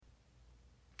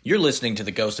You're listening to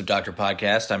the Ghost of Doctor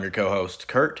podcast. I'm your co-host,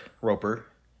 Kurt Roper,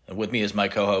 and with me is my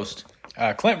co-host,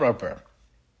 Clint Roper.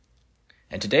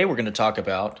 And today we're going to talk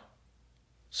about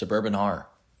suburban horror.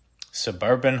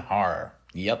 Suburban horror.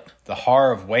 Yep. The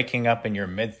horror of waking up in your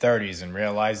mid-30s and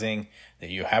realizing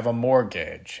that you have a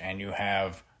mortgage and you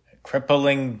have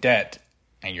crippling debt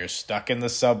and you're stuck in the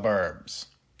suburbs.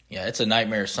 Yeah, it's a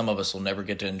nightmare some of us will never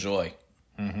get to enjoy.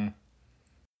 Mm-hmm.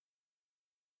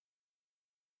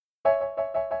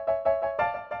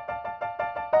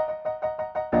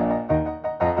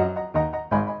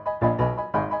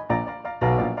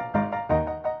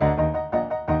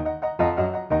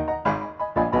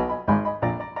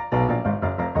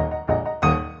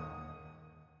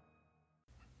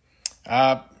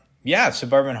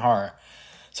 Suburban horror.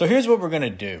 So here's what we're going to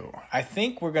do. I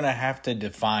think we're going to have to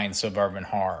define suburban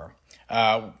horror.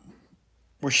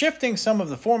 We're shifting some of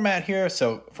the format here,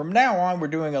 so from now on we're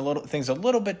doing things a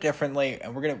little bit differently,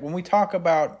 and when we talk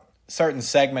about certain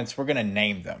segments, we're going to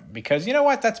name them, because you know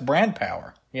what? That's brand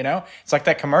power, you know? It's like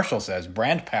that commercial says,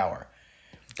 brand power.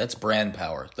 That's brand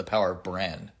power, the power of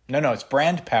brand. No, it's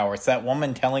brand power. It's that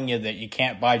woman telling you that you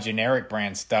can't buy generic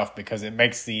brand stuff because it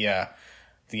makes the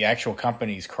actual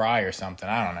companies cry or something.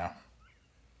 I don't know.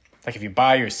 Like if you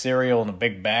buy your cereal in a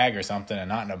big bag or something and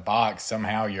not in a box,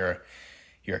 somehow you're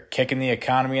kicking the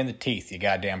economy in the teeth, you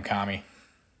goddamn commie.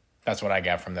 That's what I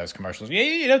got from those commercials. Yeah,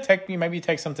 maybe you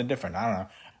take something different. I don't know.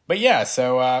 But yeah,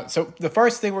 so the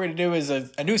first thing we're going to do is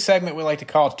a new segment we like to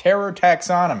call Terror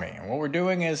Taxonomy. And what we're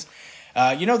doing is,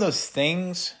 those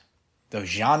things, those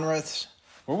genres.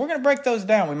 Well, we're going to break those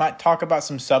down. We might talk about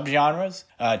some subgenres,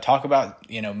 talk about,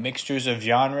 mixtures of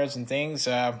genres and things.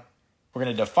 We're going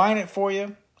to define it for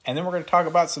you, and then we're going to talk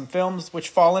about some films which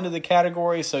fall into the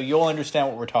category so you'll understand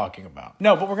what we're talking about.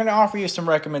 No, but we're going to offer you some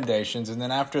recommendations, and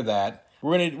then after that,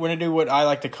 we're going to do what I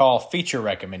like to call feature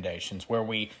recommendations, where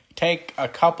we take a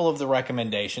couple of the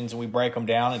recommendations and we break them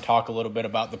down and talk a little bit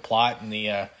about the plot and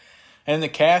the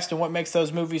cast and what makes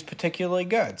those movies particularly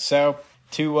good. So,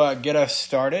 to get us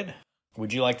started,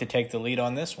 would you like to take the lead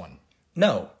on this one?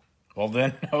 No. Well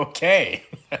then, okay.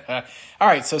 All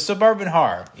right, so suburban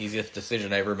horror. Easiest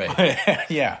decision I ever made.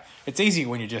 Yeah, it's easy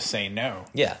when you just say no.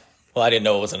 Yeah. Well, I didn't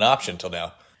know it was an option till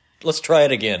now. Let's try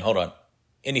it again. Hold on.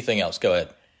 Anything else? Go ahead.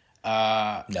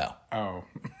 No. Oh.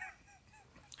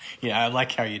 Yeah, I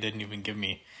like how you didn't give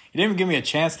me a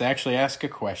chance to actually ask a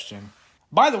question.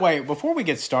 By the way, before we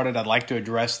get started, I'd like to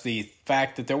address the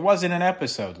fact that there wasn't an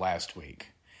episode last week.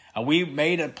 We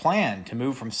made a plan to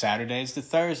move from Saturdays to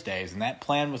Thursdays, and that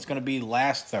plan was going to be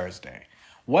last Thursday.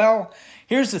 Well,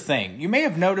 here's the thing. You may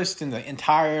have noticed in the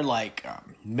entire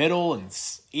middle and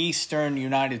eastern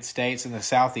United States and the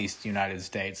southeast United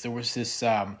States, there was this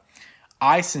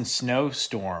ice and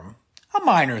snowstorm, a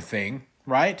minor thing,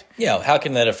 right? Yeah, how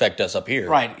can that affect us up here?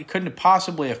 Right, it couldn't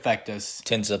possibly affect us.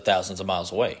 Tens of thousands of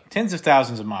miles away. Tens of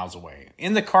thousands of miles away.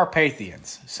 In the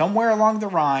Carpathians, somewhere along the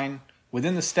Rhine,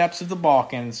 within the steppes of the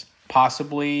Balkans,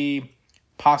 possibly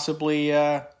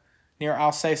near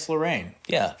Alsace-Lorraine.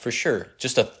 Yeah, for sure.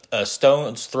 Just a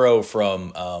stone's throw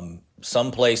from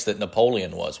some place that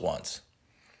Napoleon was once.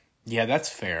 Yeah, that's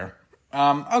fair.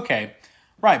 Okay,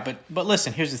 right, but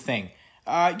listen. Here's the thing.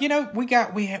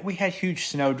 We had huge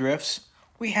snow drifts.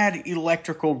 We had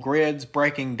electrical grids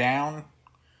breaking down,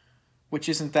 which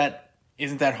isn't that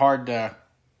hard to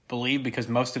believe because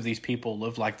most of these people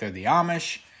live like they're the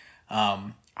Amish.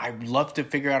 I'd love to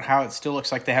figure out how it still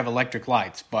looks like they have electric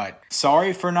lights, but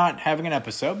sorry for not having an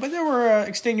episode, but there were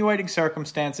extenuating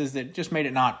circumstances that just made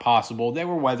it not possible. They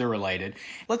were weather-related.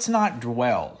 Let's not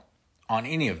dwell on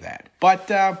any of that. But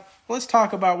let's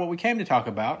talk about what we came to talk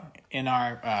about in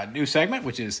our new segment,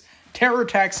 which is Terror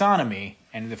Taxonomy,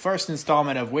 and the first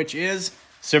installment of which is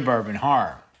Suburban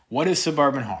Horror. What is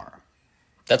suburban horror?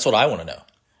 That's what I want to know.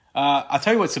 I'll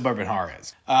tell you what suburban horror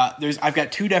is. I've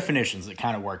got two definitions that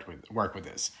kind of work with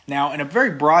this. Now, in a very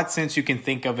broad sense, you can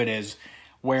think of it as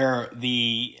where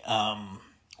the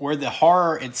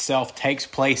horror itself takes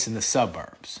place in the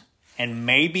suburbs, and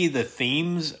maybe the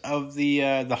themes of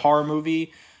the horror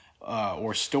movie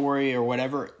or story or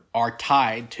whatever are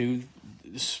tied to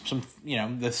some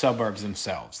the suburbs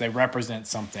themselves. They represent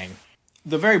something.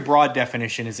 The very broad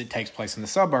definition is it takes place in the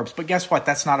suburbs, but guess what?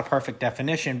 That's not a perfect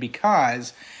definition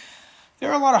because there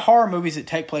are a lot of horror movies that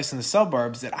take place in the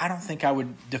suburbs that I don't think I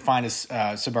would define as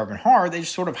suburban horror. They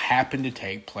just sort of happen to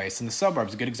take place in the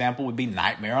suburbs. A good example would be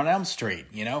Nightmare on Elm Street.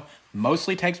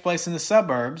 Mostly takes place in the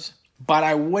suburbs, but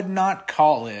I would not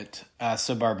call it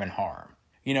suburban horror.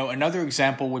 Another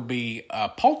example would be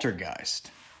Poltergeist.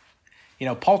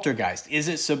 Poltergeist, is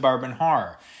it suburban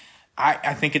horror?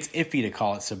 I think it's iffy to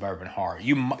call it suburban horror.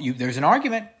 There's an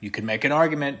argument. You could make an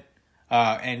argument,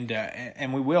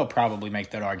 and we will probably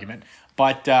make that argument.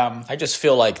 But I just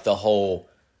feel like the whole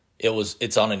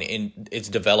its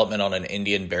development on an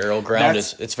Indian burial ground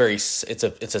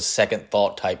it's a second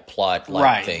thought type plot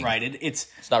thing. Right. It's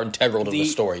not integral to the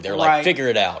story. They're like, figure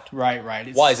it out.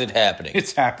 Right. Why is it happening?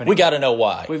 It's happening. We got to know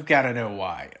why. We've got to know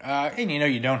why. And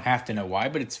you don't have to know why,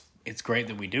 but it's great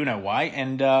that we do know why.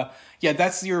 And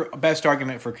that's your best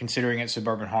argument for considering it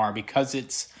suburban horror, because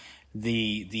it's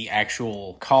the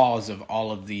actual cause of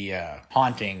all of the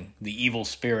haunting, the evil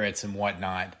spirits and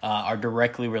whatnot, are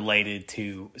directly related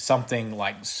to something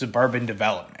like suburban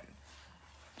development.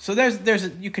 So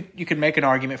you could make an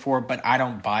argument for it, but I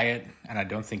don't buy it, and I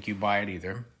don't think you buy it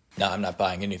either. No, I'm not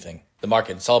buying anything. The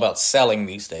market, it's all about selling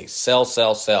these days. Sell,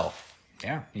 sell, sell.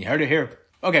 Yeah, you heard it here.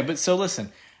 Okay, but so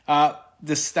listen,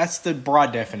 that's the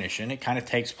broad definition. It kind of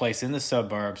takes place in the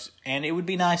suburbs, and it would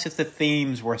be nice if the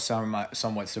themes were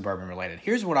somewhat suburban related.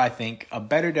 Here's what I think a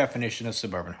better definition of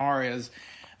suburban horror is.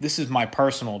 This is my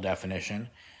personal definition.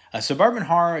 Suburban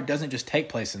horror doesn't just take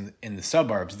place in the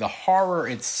suburbs. The horror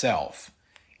itself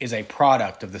is a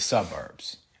product of the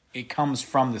suburbs. It comes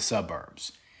from the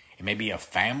suburbs. It may be a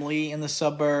family in the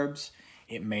suburbs.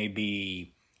 It may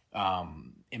be a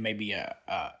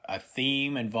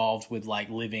theme involved with like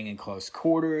living in close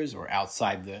quarters or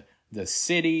outside the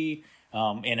city,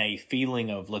 in a feeling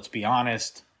of, let's be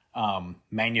honest,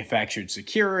 manufactured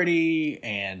security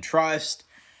and trust.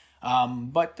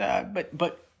 But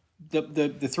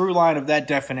the through line of that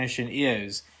definition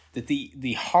is that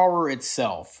the horror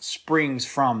itself springs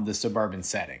from the suburban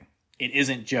setting. It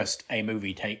isn't just a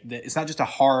movie it's not just a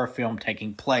horror film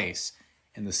taking place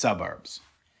in the suburbs.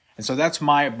 And so that's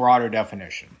my broader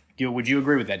definition. Would you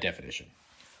agree with that definition?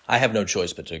 I have no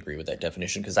choice but to agree with that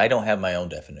definition because I don't have my own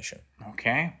definition.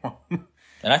 Okay.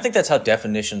 And I think that's how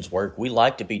definitions work. We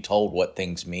like to be told what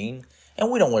things mean,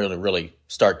 and we don't want to really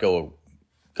start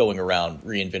going around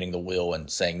reinventing the wheel and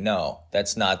saying, no,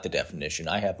 that's not the definition.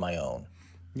 I have my own.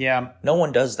 Yeah. No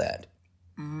one does that.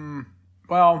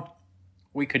 Well,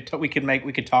 we could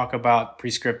talk about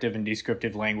prescriptive and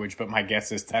descriptive language, but my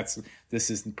guess is this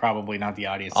is probably not the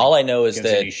audience. All I know is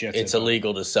that it's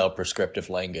illegal to sell prescriptive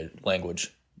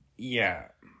language. Yeah.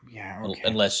 Okay.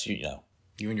 Unless you know.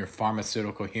 You and your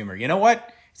pharmaceutical humor. You know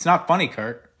what? It's not funny,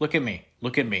 Kurt. Look at me.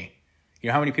 You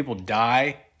know how many people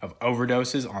die of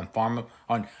overdoses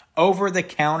on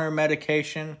over-the-counter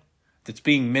medication that's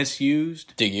being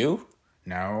misused? Do you?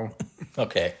 No.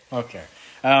 Okay. Okay,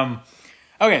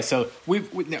 so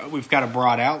we've got a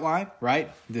broad outline,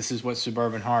 right? This is what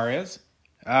suburban horror is.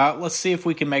 Let's see if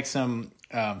we can make some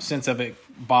sense of it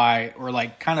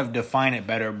kind of define it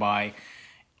better by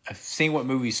seeing what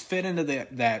movies fit into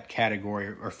that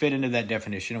category or fit into that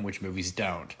definition and which movies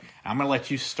don't. I'm going to let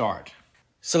you start.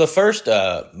 So the first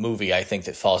movie I think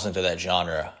that falls into that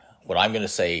genre, what I'm going to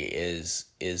say is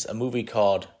a movie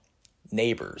called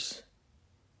Neighbors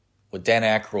with Dan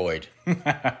Aykroyd.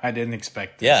 I didn't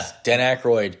expect this. Yeah, Dan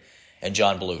Aykroyd and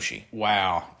John Belushi.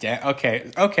 Wow.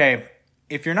 Okay.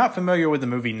 If you're not familiar with the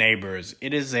movie Neighbors,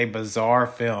 it is a bizarre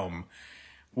film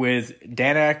with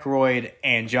Dan Aykroyd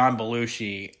and John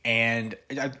Belushi. And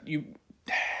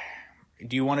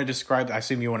do you want to describe? I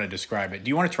assume you want to describe it. Do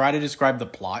you want to try to describe the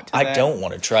plot to that? I don't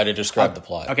want to try to describe the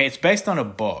plot. Okay, it's based on a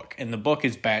book, and the book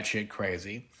is batshit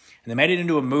crazy. And they made it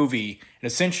into a movie, and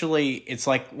essentially it's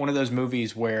like one of those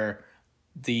movies where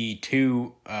the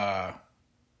two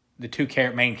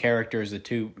main characters, the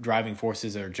two driving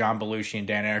forces are John Belushi and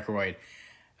Dan Aykroyd.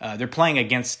 They're playing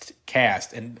against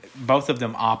cast, and both of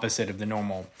them opposite of the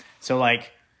normal. So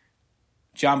like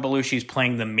John Belushi's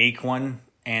playing the meek one,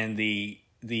 and the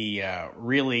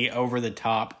really over the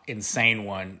top insane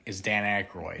one is Dan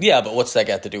Aykroyd. Yeah, but what's that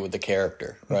got to do with the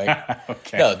character, right?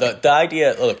 Okay. No, the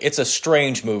idea. Look, it's a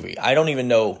strange movie. I don't even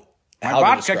know. My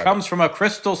vodka comes from a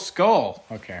crystal skull.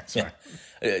 Okay, sorry.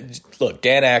 Yeah. Look,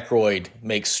 Dan Aykroyd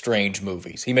makes strange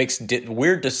movies. He makes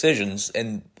weird decisions,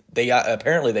 and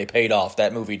apparently they paid off.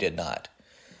 That movie did not.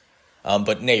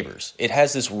 But Neighbors, it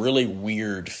has this really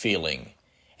weird feeling,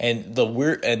 and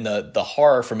the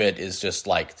horror from it is just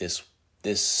like this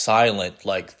silent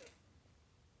like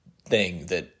thing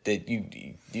that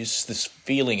you use this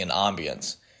feeling and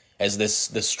ambience as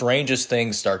the strangest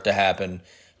things start to happen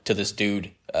to this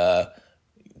dude,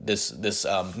 this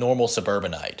normal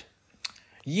suburbanite.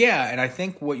 Yeah, and I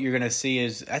think what you're going to see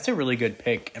is that's a really good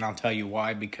pick, and I'll tell you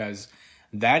why, because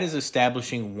that is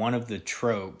establishing one of the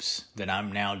tropes that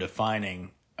I'm now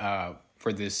defining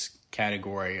for this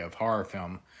category of horror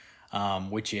film,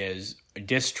 which is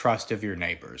distrust of your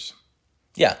neighbors.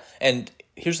 Yeah, and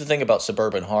here's the thing about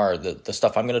suburban horror: the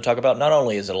stuff I'm going to talk about. Not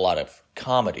only is it a lot of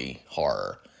comedy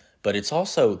horror, but it's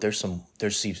also there's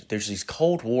these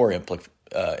Cold War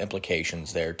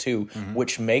implications there too,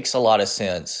 which makes a lot of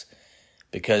sense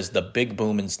because the big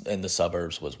boom in the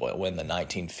suburbs was when the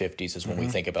 1950s is when we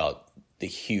think about the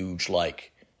huge the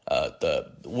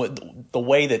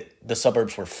way that the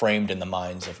suburbs were framed in the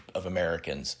minds of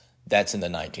Americans. That's in the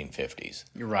 1950s.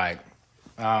 You're right.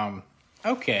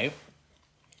 Okay.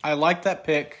 I like that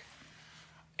pick,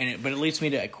 but it leads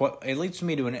me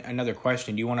to another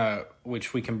question. Do you want to,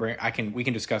 which we can bring? We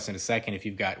can discuss in a second if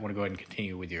want to go ahead and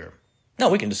continue with your. No,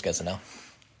 we can discuss it now.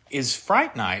 Is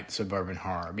Fright Night suburban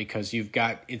horror? Because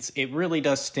it really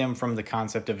does stem from the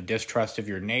concept of a distrust of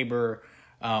your neighbor.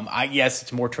 Yes,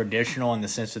 it's more traditional in the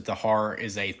sense that the horror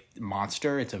is a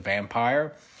monster, it's a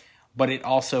vampire, but it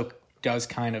also does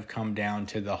kind of come down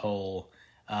to the whole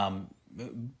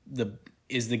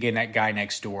is the guy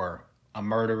next door a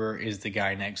murderer? Is the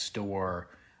guy next door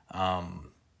a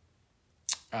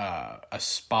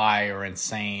spy or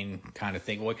insane kind of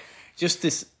thing? Just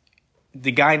this,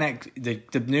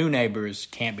 the new neighbors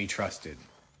can't be trusted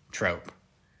trope,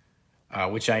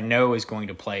 which I know is going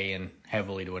to play in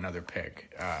heavily to another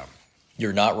pick.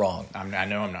 You're not wrong. I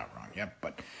know I'm not wrong. Yep,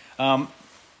 but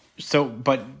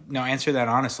now answer that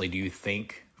honestly. Do you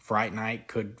think Fright Night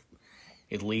could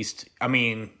at least? I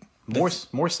mean,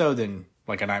 more so than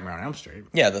like a Nightmare on Elm Street.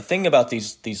 Yeah, the thing about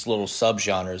these little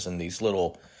subgenres and these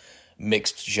little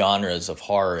mixed genres of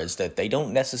horror is that they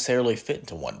don't necessarily fit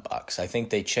into one box. I think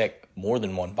they check more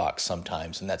than one box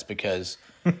sometimes, and that's because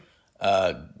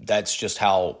that's just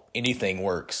how anything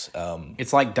works.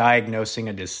 It's like diagnosing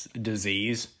a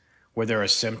disease where there are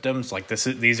symptoms. Like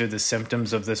these are the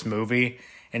symptoms of this movie,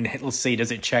 and let's see,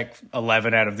 does it check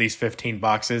 11 out of these 15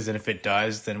 boxes? And if it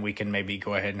does, then we can maybe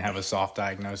go ahead and have a soft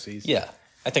diagnosis. Yeah,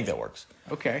 I think that works.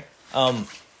 Okay.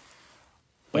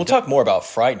 We'll talk more about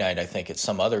Fright Night, I think, at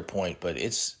some other point, but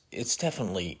it's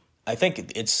definitely, I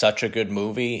think it's such a good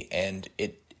movie, and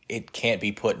it can't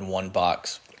be put in one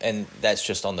box, and that's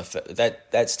just on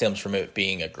that stems from it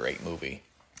being a great movie.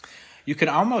 You could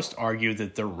almost argue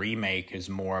that the remake is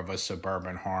more of a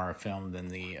suburban horror film than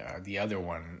the other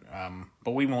one,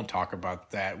 but we won't talk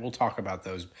about that. We'll talk about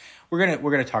those. We're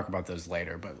gonna talk about those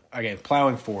later. But again,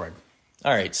 plowing forward.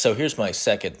 All right, so here's my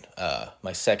second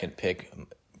pick.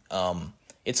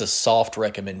 It's a soft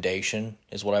recommendation,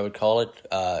 is what I would call it.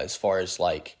 As far as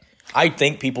I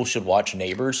think people should watch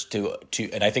Neighbors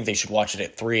and I think they should watch it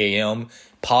at 3 a.m.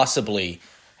 possibly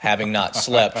having not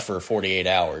slept for 48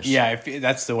 hours. Yeah,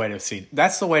 that's the way to see.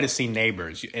 That's the way to see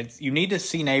Neighbors. You need to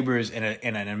see Neighbors in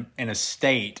a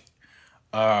state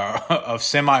of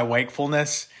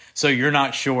semi-wakefulness, so you're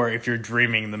not sure if you're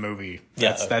dreaming the movie.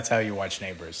 That's how you watch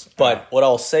Neighbors. But what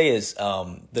I'll say is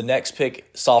the next pick,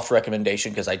 soft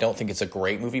recommendation, because I don't think it's a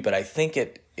great movie, but I think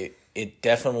it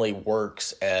definitely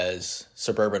works as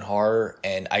suburban horror,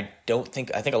 and I think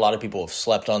a lot of people have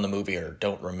slept on the movie or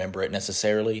don't remember it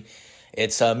necessarily.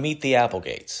 It's Meet the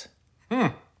Applegates.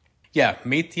 Yeah,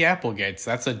 Meet the Applegates.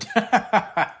 That's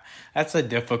a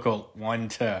difficult one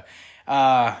to.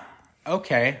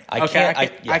 Okay.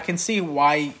 I can see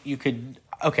why you could.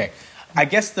 Okay, I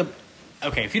guess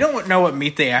if you don't know what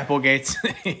Meet the Applegates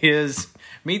is,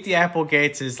 Meet the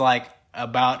Applegates is like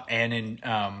about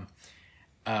a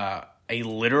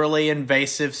literally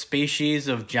invasive species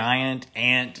of giant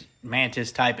ant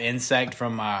mantis type insect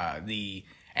from the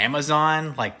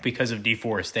Amazon, because of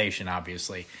deforestation,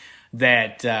 obviously,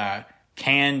 that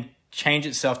can change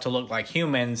itself to look like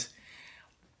humans,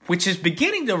 which is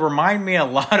beginning to remind me a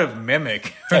lot of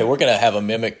Mimic. Hey, we're going to have a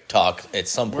Mimic talk at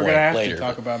some point later. We're going to have to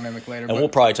talk about Mimic later. And we'll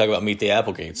probably talk about Meet the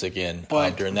Applegates again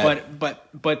during that.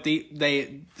 But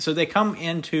they come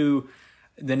into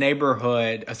the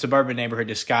neighborhood, a suburban neighborhood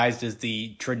disguised as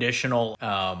the traditional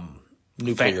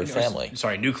nuclear family.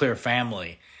 Nuclear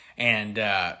family.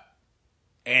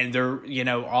 And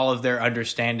they're, all of their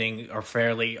understanding are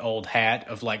fairly old hat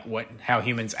of how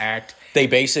humans act. They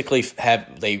basically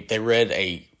they read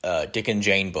a Dick and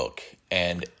Jane book,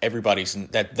 and everybody's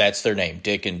that's their name,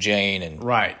 Dick and Jane, and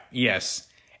right, yes,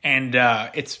 and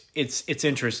it's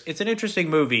an interesting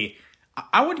movie.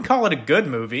 I wouldn't call it a good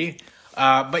movie,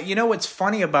 but what's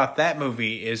funny about that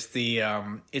movie is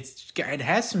it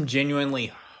has some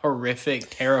genuinely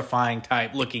horrific, terrifying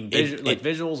type looking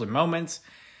visuals and moments.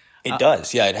 It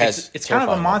does, yeah. It has. It's kind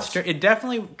of a monster. It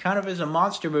definitely kind of is a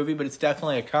monster movie, but it's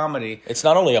definitely a comedy. It's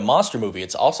not only a monster movie;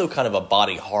 it's also kind of a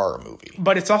body horror movie.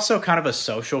 But it's also kind of a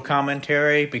social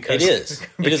commentary because it is.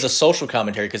 It is a social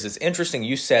commentary because it's interesting.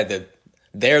 You said that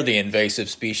they're the invasive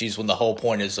species when the whole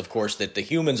point is, of course, that the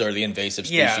humans are the invasive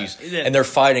species, Yeah. and they're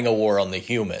fighting a war on the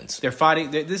humans. They're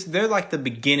fighting. They're like the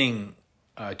beginning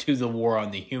to the war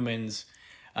on the humans,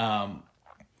 and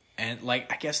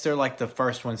like I guess they're like the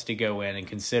first ones to go in and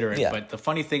consider it. Yeah. But the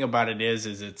funny thing about it is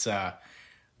it's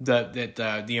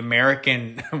the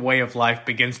American way of life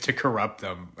begins to corrupt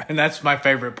them, and that's my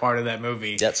favorite part of that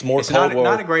movie. That's more It's Cold War.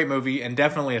 not a great movie, and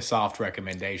definitely a soft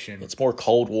recommendation. It's more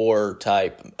Cold War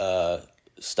type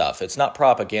stuff. It's not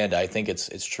propaganda. I think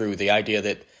it's true. The idea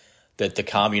that the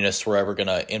communists were ever going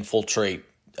to infiltrate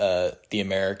the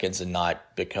Americans and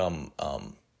not become,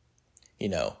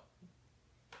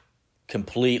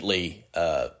 completely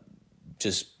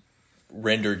just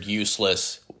rendered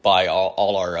useless by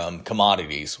all our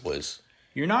commodities was.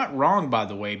 You're not wrong, by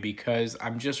the way, because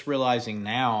I'm just realizing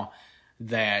now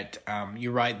that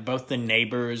you're right. Both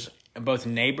neighbors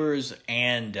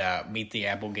and Meet the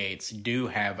Applegates do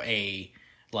have a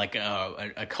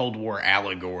Cold War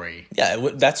allegory. Yeah,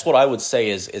 that's what I would say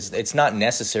is it's not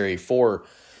necessary for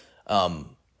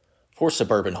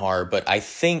suburban horror, but I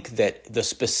think that the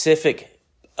specific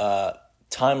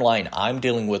timeline I'm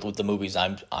dealing with the movies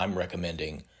I'm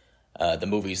recommending, the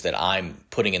movies that I'm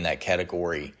putting in that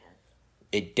category,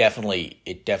 it definitely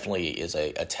is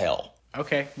a tell.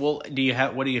 Okay, well, what do you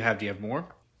have? Do you have more?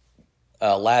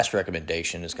 Last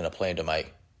recommendation is going to play into my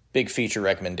big feature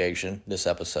recommendation this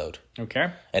episode. Okay.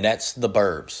 And that's The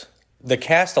Burbs. The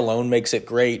cast alone makes it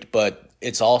great, but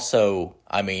it's also,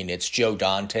 it's Joe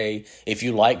Dante. If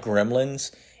you like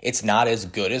Gremlins, it's not as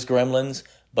good as Gremlins,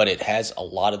 but it has a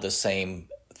lot of the same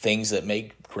things that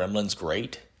make Gremlins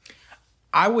great.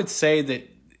 I would say that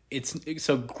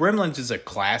Gremlins is a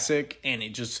classic,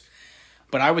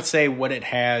 but I would say what it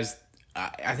has,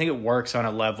 I think it works on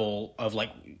a level of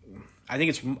like, I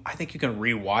think you can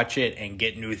rewatch it and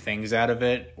get new things out of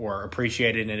it or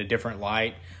appreciate it in a different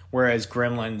light. Whereas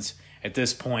Gremlins, at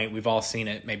this point, we've all seen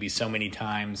it maybe so many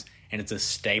times, and it's a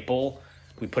staple.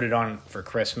 We put it on for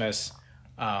Christmas,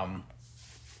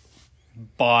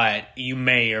 but you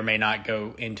may or may not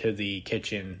go into the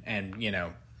kitchen and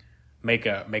make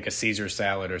a Caesar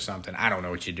salad or something. I don't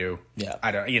know what you do. Yeah,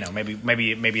 I don't. Maybe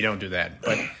you don't do that,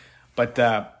 but.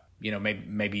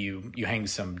 Maybe you hang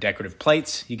some decorative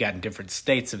plates you got in different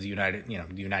states of the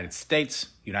United States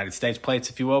plates,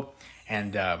 if you will,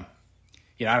 and I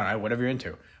don't know, whatever you're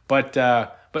into.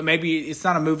 But maybe it's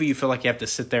not a movie you feel like you have to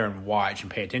sit there and watch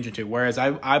and pay attention to. Whereas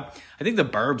I think The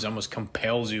Burbs almost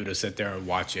compels you to sit there and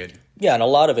watch it. Yeah, and a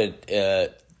lot of it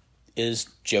is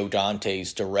Joe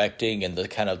Dante's directing and the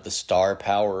kind of the star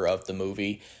power of the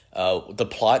movie. The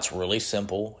plot's really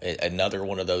simple. Another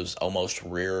one of those almost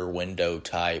rear window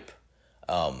type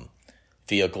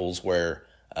vehicles where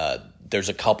there's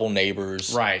a couple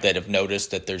neighbors that have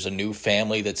noticed that there's a new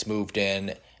family that's moved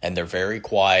in, and they're very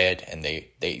quiet, and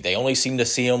they only seem to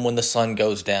see them when the sun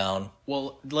goes down.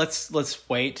 Well, let's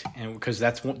wait, and because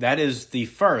that is the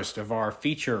first of our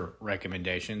feature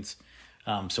recommendations.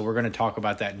 So we're going to talk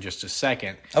about that in just a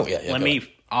second. Oh yeah.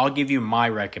 I'll give you my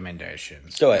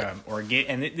recommendations. Go ahead.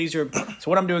 These are. So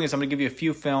what I'm doing is I'm going to give you a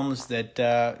few films that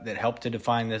help to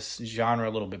define this genre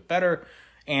a little bit better,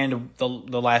 and the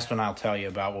last one I'll tell you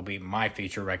about will be my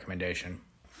feature recommendation.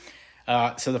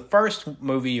 So the first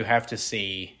movie you have to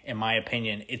see, in my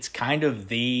opinion, it's kind of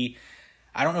I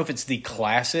don't know if it's the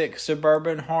classic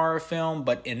suburban horror film,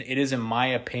 but it is, in my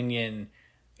opinion,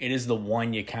 it is the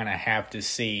one you kind of have to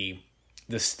see.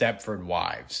 The Stepford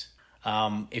Wives.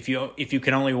 If you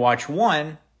can only watch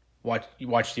one,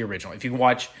 watch the original. If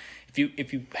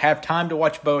you have time to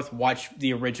watch both, watch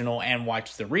the original and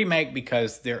watch the remake,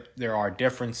 because there are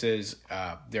differences.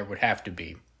 There would have to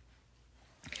be.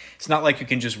 It's not like you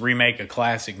can just remake a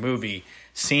classic movie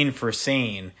scene for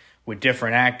scene with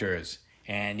different actors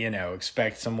and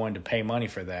expect someone to pay money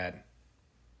for that.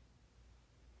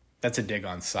 That's a dig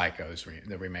on Psycho's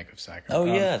the remake of Psycho. Oh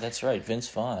yeah, that's right, Vince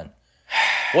Vaughn.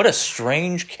 What a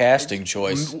strange casting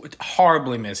choice.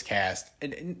 Horribly miscast.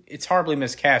 It's horribly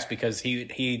miscast because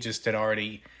he just had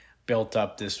already built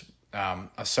up this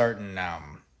a certain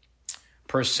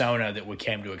persona that we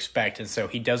came to expect, and so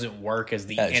he doesn't work as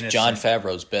the innocent. Jon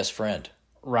Favreau's best friend.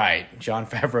 Right, Jon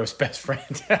Favreau's best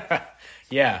friend.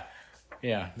 Yeah.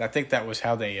 I think that was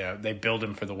how they billed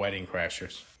him for The Wedding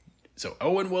Crashers. So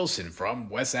Owen Wilson from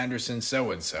Wes Anderson's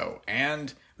So-and-So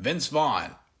and Vince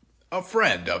Vaughn, a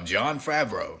friend of Jon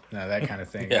Favreau. Now, that kind of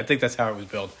thing. Yeah. I think that's how it was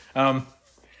built. How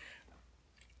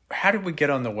did we get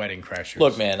on The Wedding Crashers?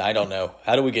 Look, man, I don't know.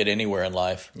 How do we get anywhere in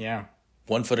life? Yeah.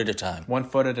 1 foot at a time. 1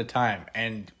 foot at a time.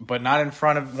 But not in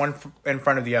front of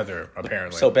the other,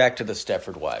 apparently. So back to the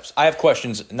Stepford Wives. I have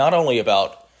questions not only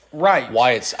about Right.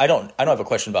 why it's. I don't have a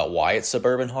question about why it's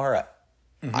suburban horror.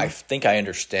 I think I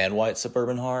understand why it's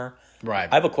suburban horror. Right.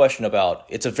 I have a question about.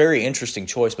 It's a very interesting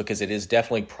choice because it is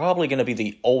definitely probably going to be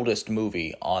the oldest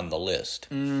movie on the list.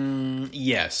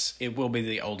 Yes, it will be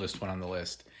the oldest one on the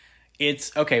list.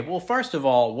 It's okay. Well, first of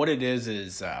all, what it is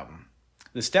the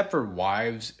Stepford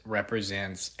Wives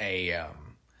represents a,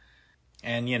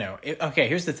 and okay.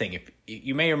 Here's the thing: if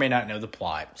you may or may not know the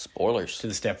plot Spoilers. to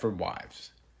the Stepford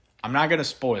Wives, I'm not going to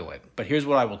spoil it, but here's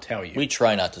what I will tell you: We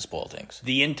try not to spoil things.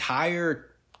 the entire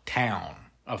town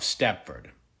of Stepford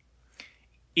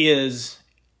is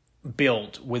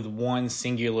built with one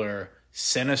singular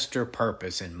sinister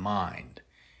purpose in mind.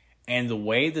 And the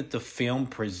way that the film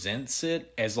presents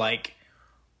it as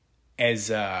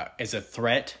a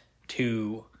threat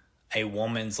to a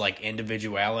woman's like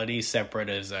individuality,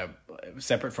 separate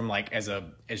from like as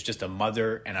just a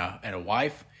mother and a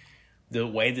wife, the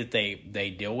way that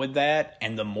they deal with that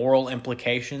and the moral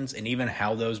implications and even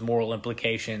how those moral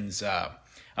implications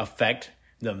affect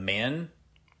the men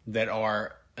that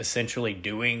are essentially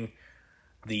doing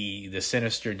the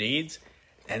sinister deeds.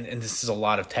 And this is a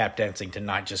lot of tap dancing to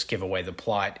not just give away the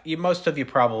plot. Most of you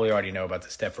probably already know about the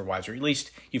Stepford Wives, or at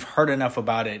least you've heard enough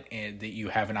about it that you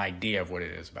have an idea of what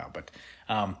it is about. But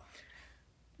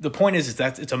the point is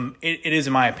that it is,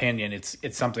 in my opinion, it's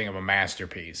something of a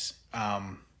masterpiece.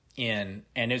 And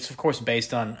it's of course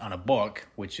based on a book,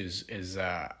 which is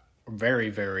very,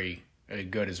 very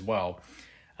good as well.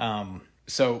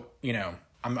 So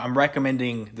I'm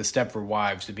recommending the Stepford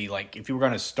Wives to be like, if you were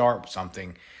going to start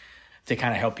something to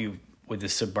kind of help you with the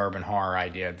suburban horror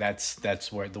idea,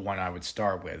 that's where the one I would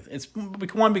start with. It's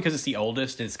one because it's the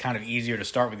oldest. And it's kind of easier to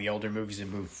start with the older movies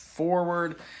and move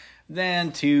forward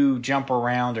than to jump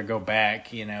around or go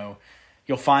back.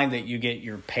 You'll find that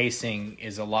your pacing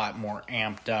is a lot more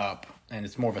amped up, and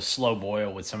it's more of a slow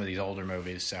boil with some of these older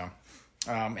movies. So,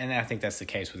 and I think that's the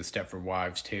case with the Stepford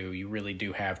Wives too. You really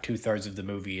do have 2/3 of the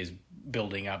movie is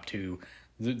building up to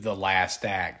the last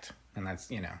act, and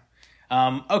that's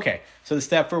Okay, so the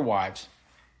Stepford Wives.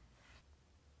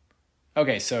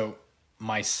 Okay, so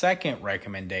my second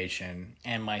recommendation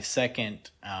and my second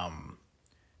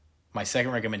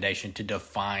recommendation to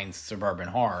define suburban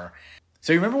horror.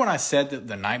 So you remember when I said that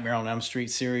the Nightmare on Elm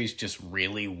Street series just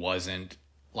really wasn't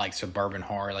like suburban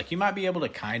horror? Like you might be able to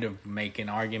kind of make an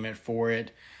argument for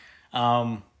it.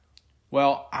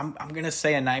 Well, I'm going to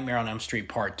say A Nightmare on Elm Street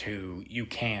Part 2 you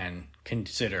can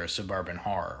consider suburban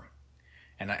horror.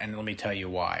 And let me tell you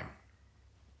why.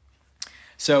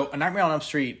 So, A Nightmare on Elm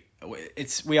Street,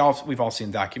 we've all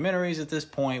seen documentaries at this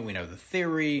point. We know the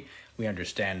theory. We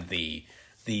understand the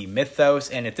mythos.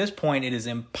 And at this point, it is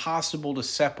impossible to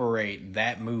separate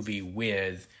that movie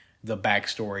with the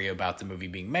backstory about the movie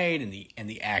being made and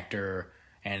the actor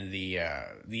and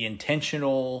the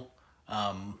intentional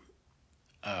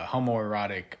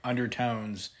homoerotic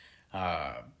undertones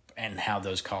and how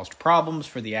those caused problems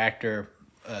for the actor.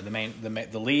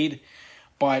 The lead,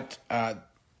 but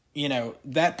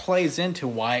that plays into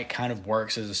why it kind of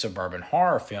works as a suburban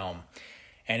horror film,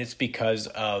 and it's because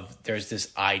there's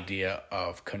this idea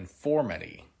of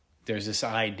conformity. There's this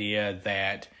idea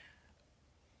that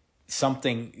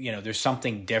there's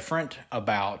something different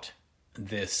about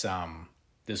this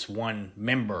one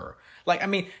member. Like, I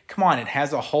mean, come on, it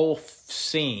has a whole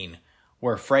scene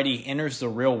where Freddy enters the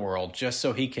real world just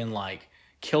so he can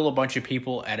kill a bunch of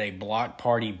people at a block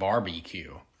party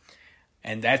barbecue.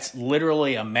 And that's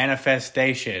literally a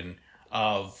manifestation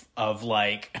of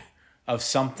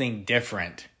something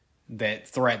different that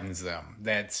threatens them.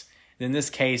 That's, in this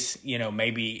case,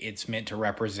 maybe it's meant to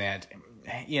represent,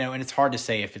 and it's hard to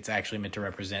say if it's actually meant to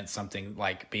represent something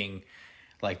like being,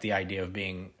 like the idea of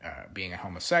being a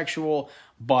homosexual,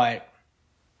 but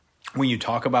when you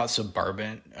talk about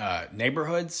suburban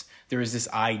neighborhoods, there is this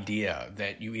idea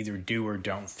that you either do or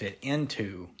don't fit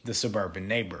into the suburban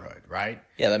neighborhood, right?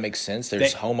 Yeah, that makes sense.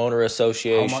 There's homeowner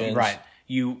associations. Right.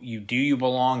 You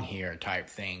belong here type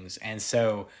things. And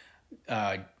so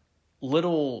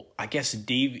little, I guess,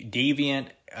 deviant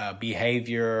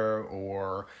behavior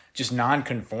or just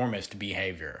nonconformist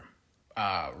behavior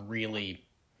really,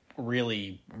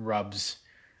 really rubs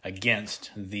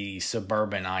against the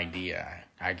suburban idea,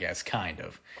 I guess, kind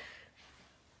of.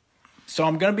 So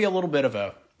I'm going to be a little bit of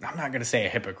I'm not going to say a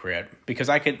hypocrite, because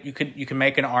you can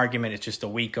make an argument. It's just a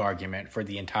weak argument for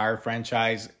the entire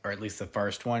franchise, or at least the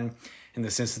first one, in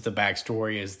the sense that the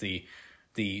backstory is the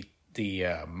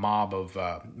mob of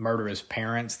murderous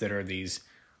parents that are these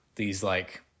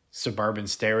like suburban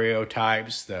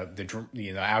stereotypes,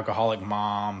 the alcoholic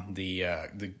mom,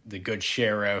 the good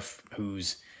sheriff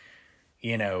who's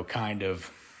kind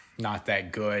of not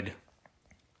that good,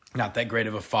 not that great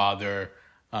of a father.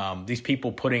 These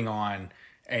people putting on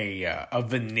a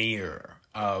veneer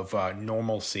of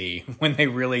normalcy when they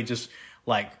really just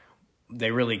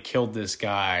they really killed this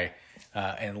guy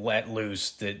and let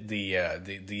loose the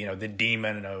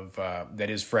demon of that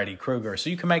is Freddy Krueger. So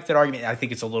you can make that argument. I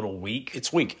think it's a little weak.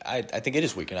 It's weak. I think it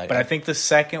is weak, But I think the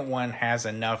second one has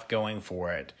enough going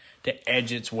for it to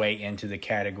edge its way into the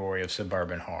category of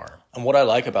suburban horror. And what I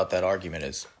like about that argument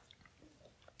is,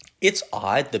 it's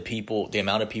odd the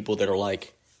amount of people that are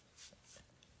like,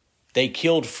 they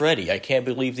killed Freddy. I can't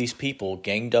believe these people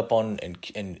ganged up on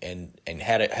and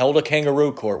held a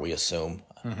kangaroo court, we assume,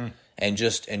 and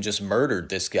just murdered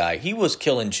this guy. He was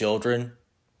killing children.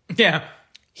 Yeah.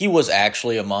 He was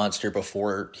actually a monster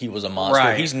before he was a monster.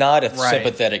 Right. He's not a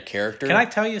sympathetic character. Can I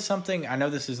tell you something? I know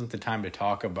this isn't the time to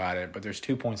talk about it, but there's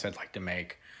 2 points I'd like to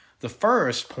make. The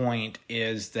first point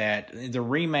is that the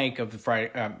remake of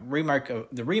the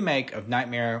remake of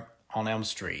Nightmare on Elm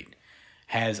Street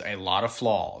has a lot of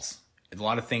flaws, a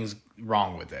lot of things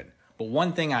wrong with it. But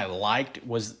one thing I liked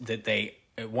was that they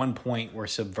at one point were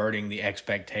subverting the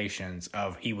expectations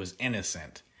of he was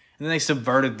innocent, and then they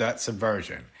subverted that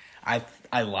subversion.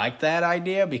 I like that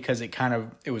idea because it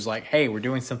was like, hey, we're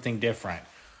doing something different.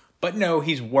 But no,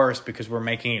 he's worse because we're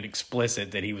making it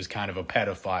explicit that he was kind of a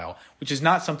pedophile, which is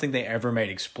not something they ever made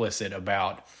explicit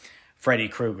about Freddy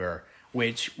Krueger,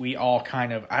 which we all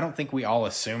I don't think we all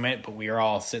assume it, but we are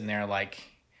all sitting there like,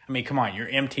 I mean, come on, you're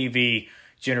MTV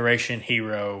Generation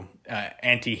Hero,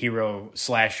 anti-hero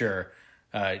slasher,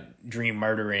 dream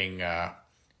murdering,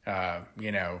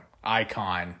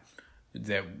 icon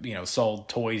that, sold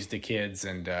toys to kids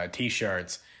and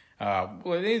T-shirts. Well,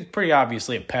 it's pretty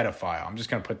obviously a pedophile. I'm just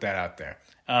going to put that out there.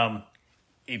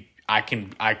 If I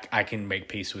can make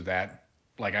peace with that.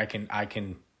 Like I can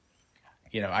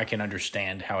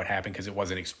understand how it happened because it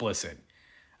wasn't explicit.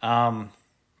 And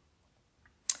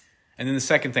then the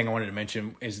second thing I wanted to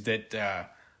mention is that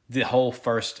the whole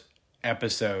first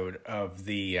episode of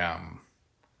the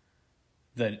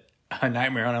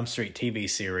Nightmare on Elm Street TV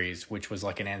series, which was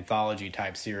like an anthology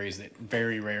type series that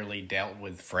very rarely dealt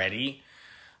with Freddy.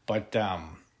 But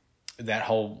that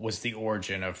whole was the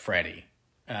origin of Freddy,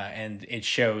 and it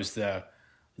shows the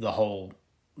whole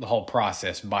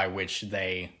process by which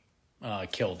they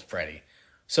killed Freddy.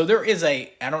 So there is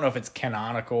I don't know if it's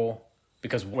canonical,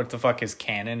 because what the fuck is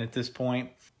canon at this point?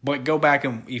 But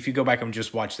if you go back and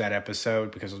just watch that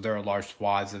episode, because there are large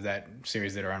swaths of that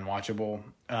series that are unwatchable,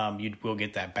 you will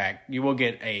get that back. You will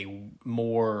get a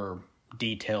more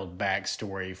detailed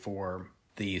backstory for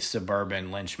the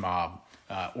suburban lynch mob.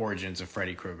 Origins of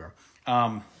Freddy Krueger,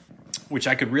 which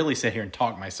I could really sit here and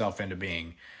talk myself into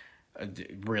being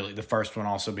really the first one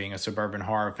also being a suburban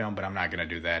horror film, but I'm not going to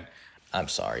do that. I'm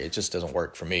sorry, it just doesn't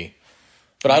work for me.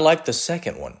 But I like the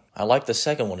second one. I like the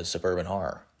second one as suburban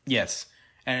horror. Yes,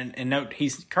 and note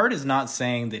Kurt is not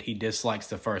saying that he dislikes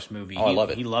the first movie. I love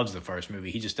it. He loves the first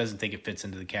movie. He just doesn't think it fits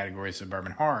into the category of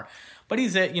suburban horror. But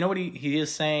what he is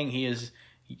saying? He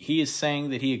is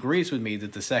saying that he agrees with me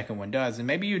that the second one does, and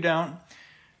maybe you don't.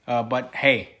 But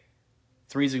hey,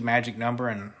 3's a magic number,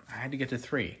 and I had to get to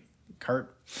 3.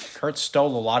 Kurt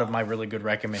stole a lot of my really good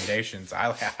recommendations.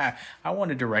 I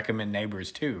wanted to recommend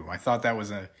Neighbors too. I thought that was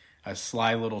a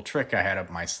sly little trick I had up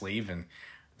my sleeve, and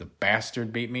the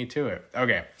bastard beat me to it.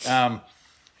 Okay. All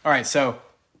right. So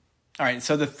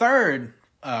the third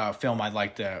film I'd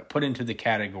like to put into the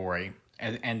category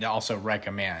and also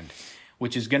recommend,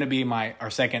 which is going to be our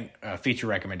second feature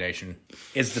recommendation,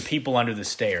 is The People Under the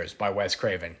Stairs by Wes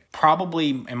Craven. Probably,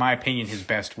 in my opinion, his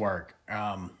best work,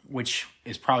 which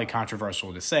is probably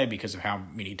controversial to say because of how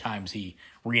many times he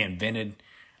reinvented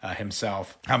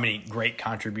himself, how many great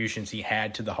contributions he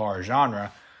had to the horror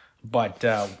genre. But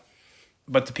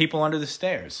The People Under the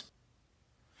Stairs.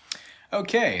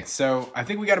 Okay, so I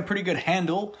think we got a pretty good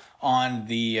handle on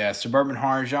the suburban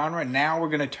horror genre. Now we're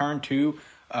going to turn to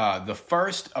the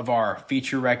first of our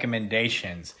feature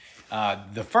recommendations.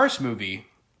 The first movie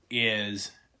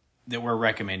that we're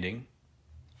recommending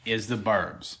is The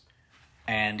Burbs.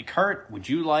 And Kurt, would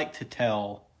you like to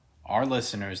tell our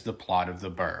listeners the plot of The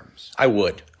Burbs? I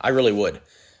would. I really would.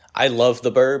 I love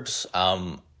The Burbs.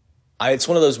 It's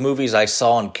one of those movies I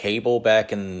saw on cable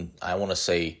back in the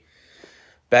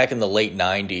late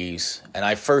 90s. And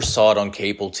I first saw it on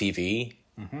cable TV.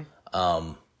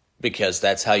 Mm-hmm. Because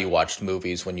that's how you watched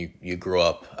movies when you grew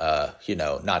up,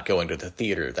 not going to the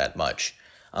theater that much.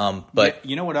 But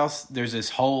you know what else? There's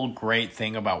this whole great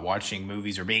thing about watching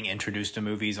movies or being introduced to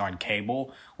movies on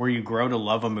cable, where you grow to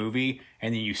love a movie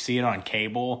and then you see it on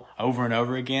cable over and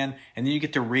over again, and then you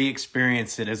get to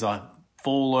re-experience it as a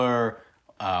fuller,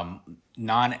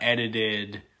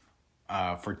 non-edited,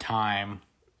 for time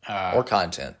or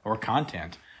content.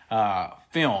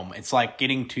 Film. It's like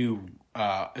getting to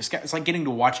it's like getting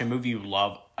to watch a movie you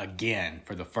love again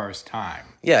for the first time.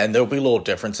 Yeah, and there'll be little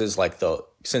differences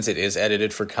since it is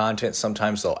edited for content.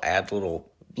 Sometimes they'll add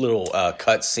little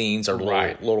cut scenes or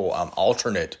little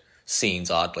alternate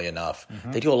scenes. Oddly enough,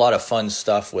 they do a lot of fun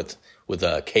stuff with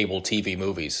cable TV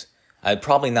movies.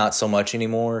 Probably not so much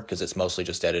anymore because it's mostly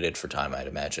just edited for time, I'd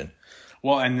imagine.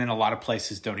 Well, and then a lot of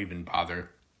places don't even bother.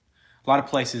 A lot of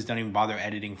places don't even bother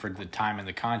editing for the time and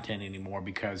the content anymore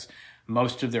because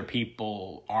most of their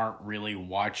people aren't really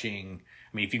watching.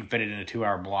 I mean, if you can fit it in a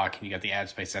 2-hour block and you got the ad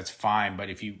space, that's fine.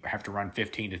 But if you have to run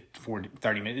 15 to 40,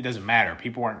 30 minutes, it doesn't matter.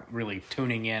 People aren't really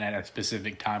tuning in at a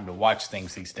specific time to watch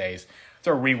things these days.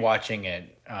 They're rewatching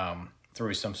it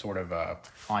through some sort of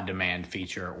on-demand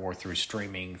feature or through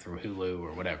streaming, through Hulu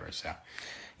or whatever. So,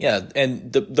 yeah,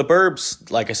 and the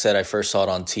Burbs, like I said, I first saw it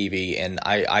on TV, and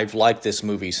I've liked this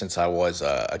movie since I was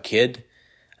a kid.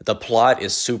 The plot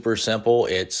is super simple.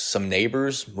 It's some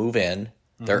neighbors move in.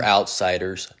 They're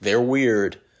outsiders. They're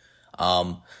weird.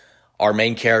 Our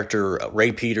main character,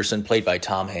 Ray Peterson, played by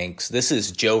Tom Hanks. This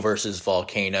is Joe versus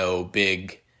Volcano,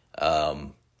 big,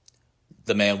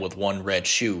 the man with one red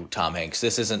shoe, Tom Hanks.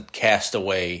 This isn't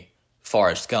Castaway,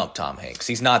 Forrest Gump, Tom Hanks.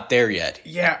 He's not there yet.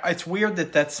 Yeah, it's weird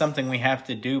that that's something we have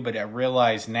to do, but I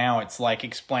realize now it's like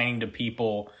explaining to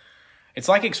people. It's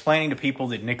like explaining to people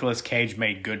that Nicolas Cage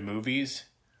made good movies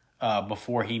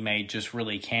before he made just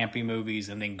really campy movies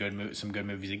and then some good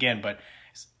movies again. But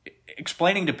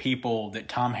explaining to people that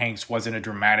Tom Hanks wasn't a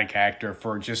dramatic actor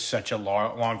for just such a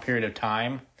long period of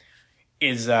time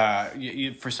is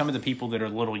for some of the people that are a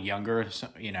little younger,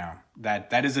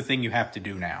 that is a thing you have to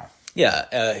do now.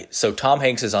 Yeah, so Tom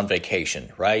Hanks is on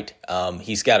vacation, right?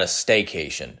 He's got a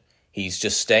staycation. He's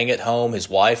just staying at home. His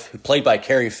wife, played by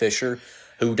Carrie Fisher,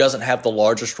 who doesn't have the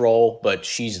largest role, but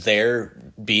she's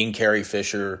there being Carrie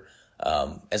Fisher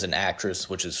as an actress,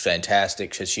 which is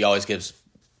fantastic because she always gives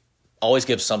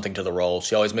something to the role.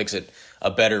 She always makes it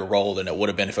a better role than it would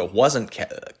have been if it wasn't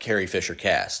Carrie Fisher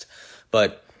cast.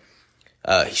 But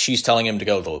she's telling him to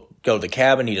go to the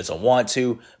cabin. He doesn't want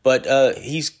to, but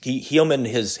him and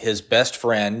his best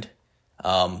friend,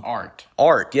 Art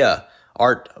Weingardner,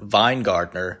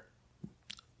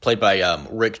 played by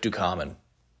Rick Ducommun,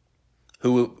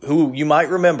 who you might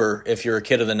remember if you're a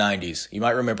kid of the 90s. You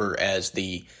might remember as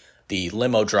the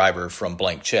limo driver from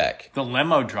Blank Check. The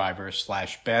limo driver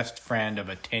 / best friend of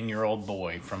a 10-year-old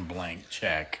boy from Blank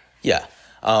Check. Yeah.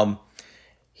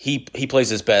 He plays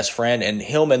his best friend, and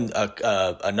him and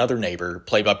another neighbor,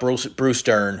 played by Bruce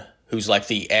Dern, who's like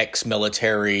the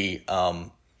ex-military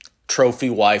trophy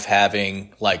wife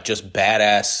having, like, just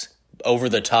badass, over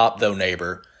the top though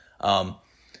neighbor.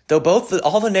 Though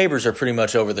all the neighbors are pretty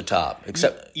much over the top,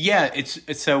 except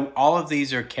it's so all of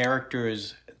these are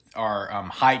characters are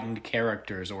heightened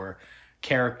characters or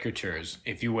caricatures,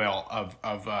 if you will,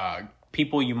 of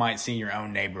people you might see in your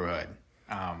own neighborhood.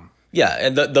 Yeah,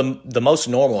 and the most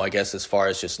normal, I guess, as far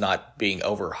as just not being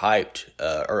overhyped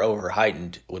or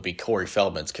overheightened, would be Corey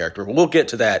Feldman's character. But we'll get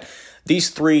to that.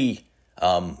 These three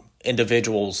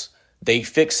individuals, they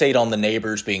fixate on the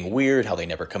neighbors being weird, how they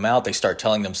never come out. They start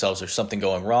telling themselves there's something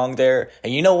going wrong there.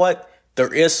 And you know what?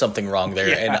 There is something wrong there.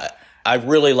 Yeah. And I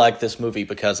really like this movie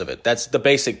because of it. That's the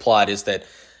basic plot, is that,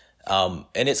 and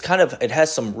it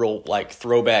has some real, like,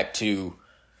 throwback to,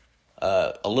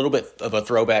 a little bit of a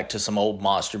throwback to some old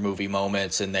monster movie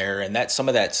moments in there, and some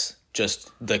of that's just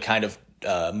the kind of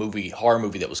horror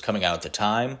movie that was coming out at the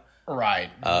time, right?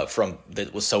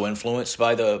 That was so influenced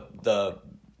by the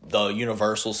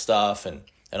Universal stuff and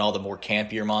all the more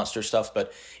campier monster stuff.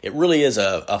 But it really is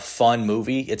a fun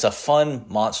movie. It's a fun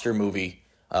monster movie,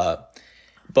 but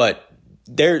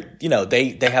they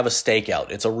have a stakeout.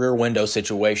 It's a Rear Window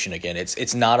situation again.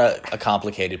 It's not a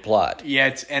complicated plot.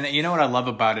 Yeah, and you know what I love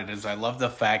about it is I love the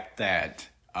fact that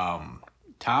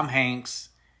Tom Hanks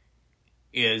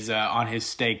is on his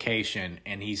staycation,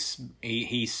 and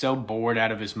he's so bored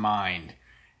out of his mind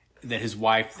that his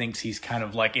wife thinks he's kind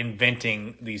of like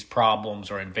inventing these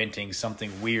problems or inventing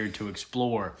something weird to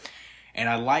explore. And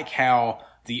I like how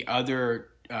the other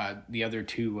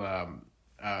two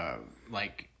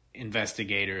like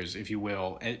investigators, if you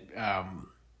will,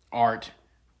 Art,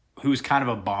 who's kind of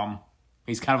a bum.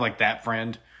 He's kind of like that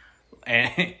friend.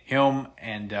 And him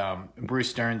and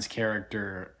Bruce Dern's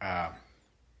character,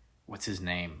 what's his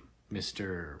name?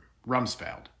 Mr.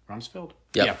 Rumsfeld. Rumsfeld?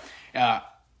 Yep. Yeah.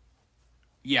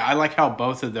 Yeah, I like how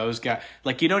both of those guys,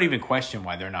 like, you don't even question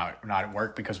why they're not at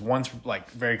work, because one's like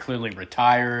very clearly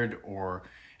retired,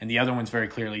 and the other one's very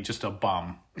clearly just a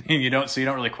bum. And you don't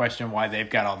really question why they've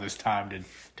got all this time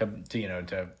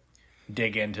to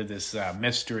dig into this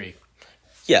mystery.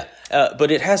 Yeah,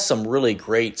 but it has some really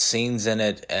great scenes in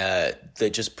it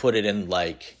that just put it in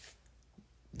like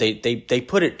they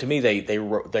put it to me. They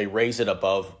raise it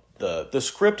above the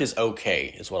script is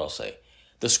okay, is what I'll say.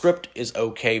 The script is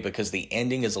okay because the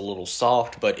ending is a little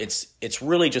soft, but it's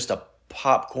really just a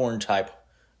popcorn type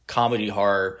comedy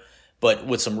horror, but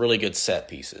with some really good set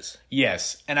pieces.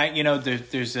 Yes, and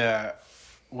there's a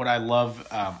what I love.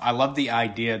 I love the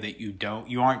idea that they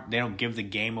don't give the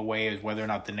game away as whether or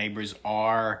not the neighbors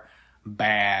are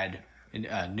bad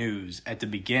news at the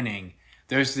beginning.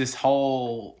 There's this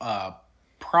whole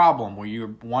problem where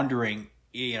you're wondering,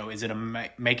 is it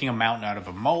making a mountain out of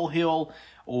a molehill,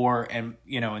 and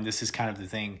this is kind of the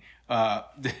thing.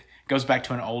 Goes back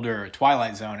to an older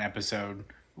Twilight Zone episode.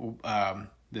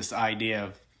 This idea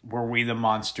of, were we the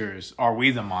monsters? Are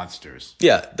we the monsters?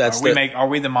 Yeah, are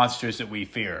we the monsters that we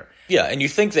fear? Yeah, and you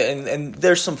think that, and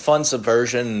there's some fun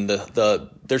subversion.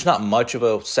 There's not much of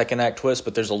a second act twist,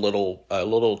 but there's a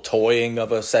little toying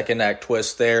of a second act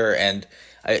twist there, and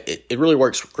it really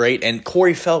works great. And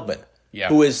Corey Feldman,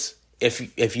 who is,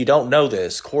 if you don't know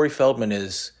this, Corey Feldman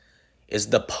is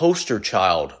the poster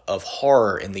child of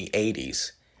horror in the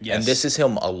 80s. Yes. And this is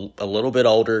him a little bit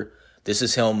older. This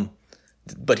is him,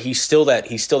 but he's still that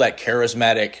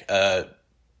charismatic,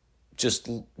 just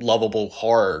lovable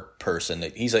horror person.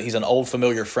 He's an old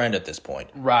familiar friend at this point.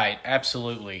 Right,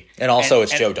 absolutely. And also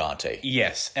it's Joe Dante.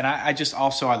 Yes, and I just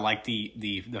also I like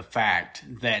the fact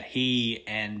that he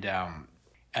and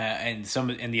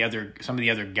some of the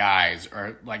other guys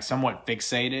are like somewhat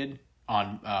fixated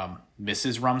on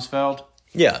Mrs. Rumsfeld.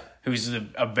 Yeah, who's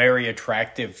a very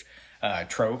attractive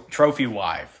trophy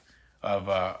wife of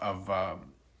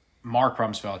Mark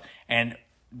Rumsfeld, and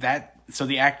so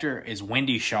the actor is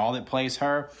Wendy Shaw that plays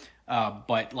her,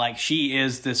 but like she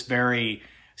is this very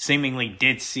seemingly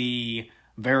ditzy,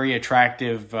 very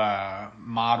attractive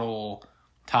model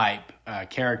type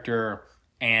character,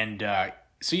 and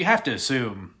so you have to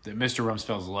assume that Mr.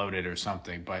 Rumsfeld's loaded or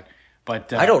something, but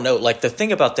I don't know. Like the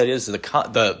thing about that is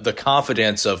the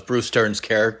confidence of Bruce Dern's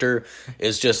character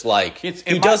is just like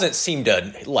he doesn't seem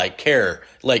to like care.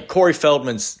 Like Corey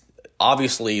Feldman's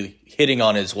obviously hitting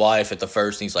on his wife at the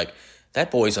first, and he's like,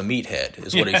 "That boy's a meathead,"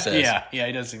 is what he says. Yeah,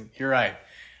 he doesn't. You're right.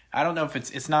 I don't know if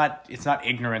it's not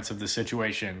ignorance of the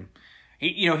situation.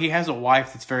 He has a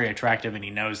wife that's very attractive, and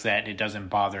he knows that it doesn't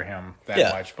bother him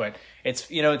that much. But it's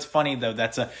funny though.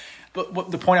 But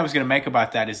what the point I was going to make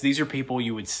about that is these are people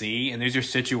you would see, and these are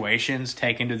situations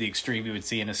taken to the extreme you would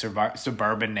see in a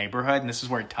suburban neighborhood, and this is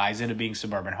where it ties into being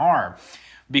suburban horror.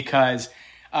 Because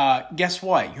guess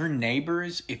what? Your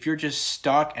neighbors, if you're just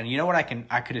stuck, and you know what,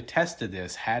 I could attest to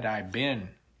this had I been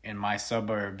in my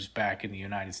suburbs back in the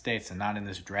United States and not in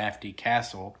this drafty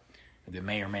castle that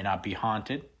may or may not be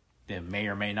haunted, that may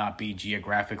or may not be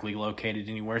geographically located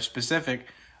anywhere specific.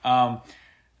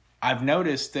 I've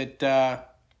noticed that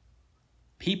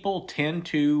people tend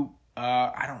to,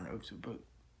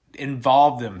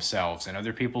 involve themselves in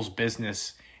other people's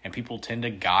business, and people tend to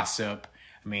gossip.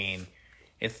 I mean,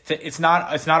 it's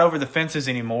not over the fences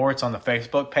anymore. It's on the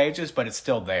Facebook pages, but it's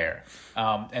still there.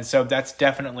 And so that's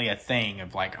definitely a thing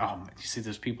of like, oh, you see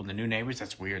those people, the new neighbors?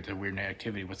 That's weird. The weird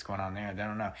activity. What's going on there? I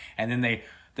don't know. And then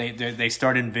they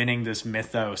start inventing this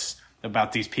mythos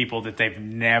about these people that they've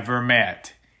never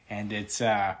met, and it's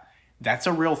that's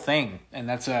a real thing, and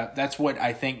that's what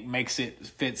I think makes it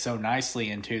fit so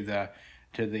nicely into the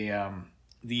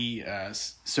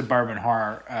suburban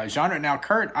horror genre. Now,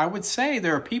 Kurt, I would say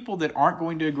there are people that aren't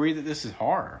going to agree that this is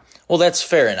horror. Well, that's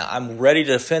fair, and I'm ready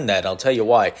to defend that. I'll tell you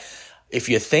why. If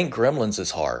you think Gremlins is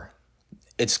horror,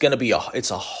 it's going to be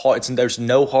there's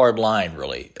no hard line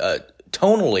really.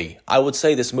 Tonally, I would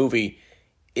say this movie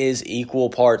is equal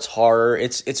parts horror.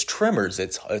 It's Tremors.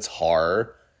 It's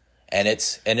horror. And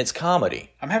it's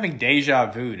comedy. I'm having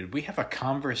deja vu. Did we have a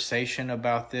conversation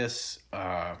about this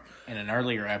in an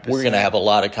earlier episode? We're going to have a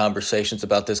lot of conversations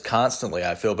about this constantly,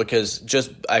 I feel, because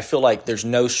I feel like there's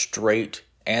no straight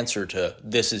answer to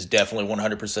this is definitely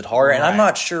 100% horror, right. And I'm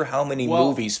not sure how many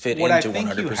movies fit into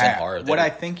 100% horror. What I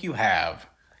think you have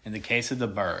in the case of the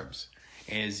Burbs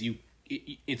is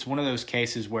it's one of those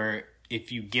cases where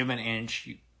if you give an inch,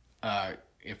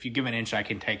 I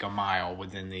can take a mile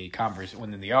within the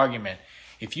argument.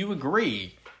 If you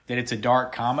agree that it's a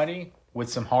dark comedy with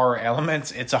some horror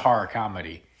elements, it's a horror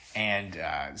comedy. And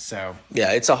so...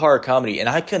 Yeah, it's a horror comedy. And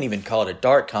I couldn't even call it a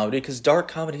dark comedy because dark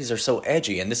comedies are so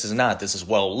edgy. And this is not. This is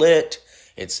well lit.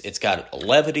 It's got a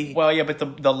levity. Well, yeah, but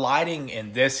the lighting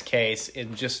in this case,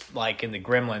 just like in the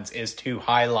Gremlins, is to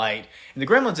highlight... In the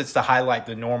Gremlins, it's to highlight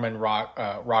the Norman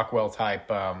Rockwell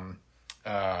type...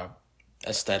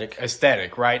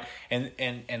 aesthetic. Right?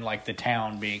 And like the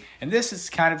town being, and this is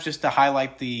kind of just to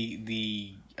highlight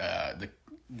the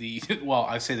well,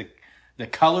 I say the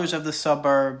colors of the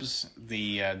suburbs,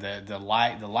 the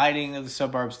lighting of the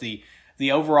suburbs, the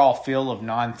overall feel of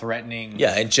non-threatening.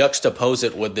 Yeah, and juxtapose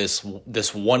it with this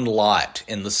one lot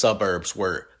in the suburbs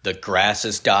where the grass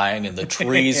is dying and the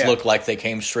trees look like they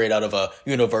came straight out of a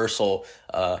Universal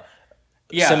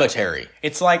cemetery.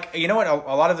 It's like, you know what? A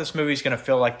lot of this movie is going to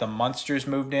feel like the Munsters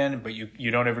moved in, but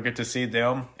you don't ever get to see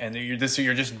them, and you're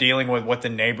just dealing with what the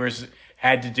neighbors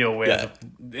had to deal with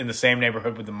in the same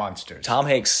neighborhood with the Munsters. Tom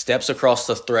Hanks steps across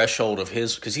the threshold of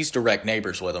his, because he's direct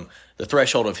neighbors with him, the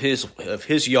threshold of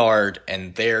his yard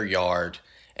and their yard.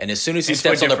 And as soon as he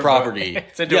steps on the property,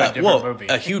 movie.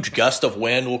 A huge gust of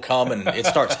wind will come and it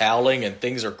starts howling and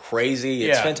things are crazy.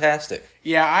 It's fantastic.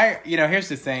 Yeah, here's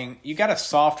the thing. You got a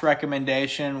soft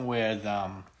recommendation with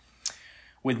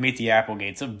Meet the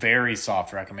Applegates, a very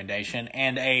soft recommendation,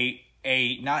 and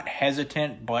a not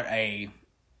hesitant but a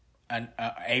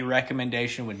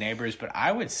recommendation with Neighbors. But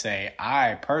I would say,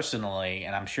 I personally,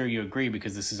 and I'm sure you agree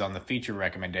because this is on the feature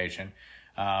recommendation,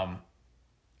 I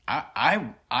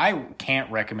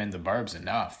can't recommend The Burbs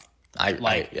enough.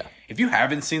 If you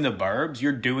haven't seen The Burbs,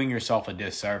 you're doing yourself a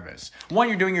disservice. One,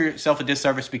 you're doing yourself a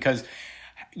disservice because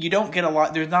you don't get a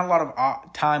lot. There's not a lot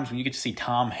of times when you get to see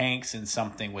Tom Hanks in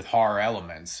something with horror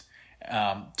elements.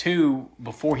 Two,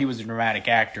 before he was a dramatic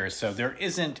actor, so there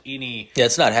isn't any. Yeah,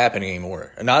 it's not happening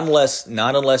anymore. Not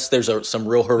unless there's some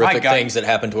real horrific things that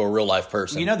happen to a real life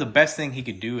person. You know, the best thing he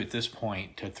could do at this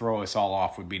point to throw us all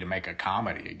off would be to make a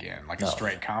comedy again, like a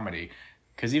straight comedy.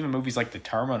 Because even movies like The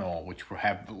Terminal, which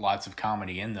have lots of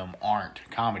comedy in them, aren't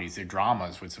comedies. They're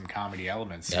dramas with some comedy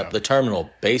elements. Yep, The Terminal,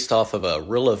 based off of a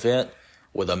real event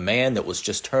with a man that was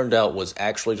just turned out was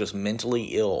actually just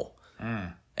mentally ill.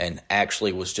 And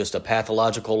actually was just a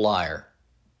pathological liar.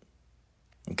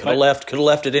 Could have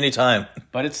left at any time.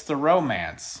 But it's the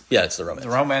romance. Yeah, it's the romance.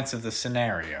 The romance of the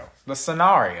scenario. The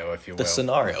scenario, if you will. The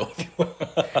scenario.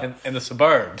 in the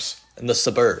suburbs. In the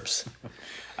suburbs.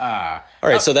 All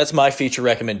right, so that's my feature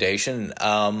recommendation.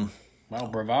 Well,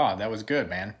 bravo. That was good,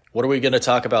 man. What are we going to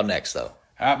talk about next, though?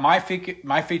 My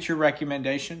feature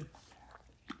recommendation.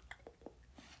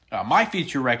 My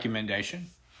feature recommendation.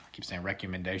 I keep saying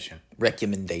recommendation.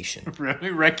 Recommendation. Really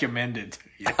recommend it.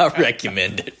 I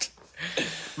recommend it.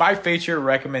 My feature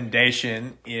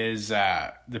recommendation is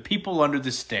The People Under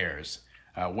the Stairs,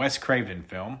 Wes Craven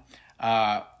film,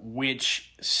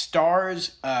 which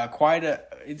stars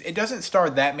it doesn't star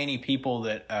that many people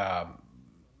that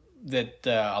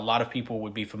a lot of people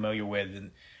would be familiar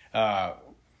with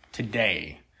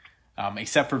today,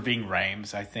 except for Ving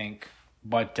Rhames, I think.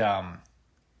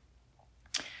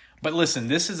 But listen,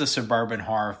 this is a suburban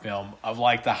horror film of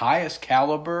like the highest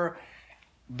caliber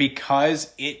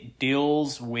because it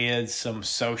deals with some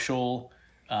social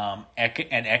and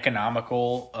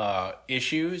economical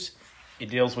issues. It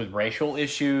deals with racial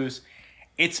issues.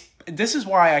 This is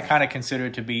why I kind of consider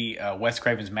it to be Wes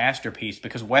Craven's masterpiece,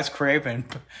 because Wes Craven,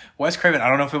 I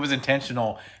don't know if it was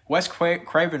intentional, Wes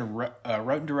Craven wrote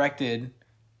and directed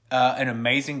an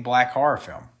amazing black horror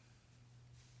film.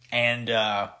 And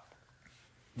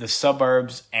The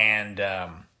Suburbs and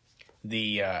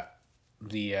the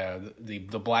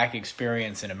black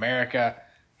experience in America,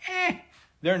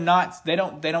 they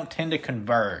don't tend to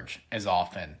converge as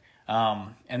often.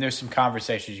 And there's some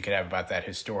conversations you could have about that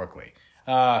historically.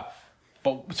 So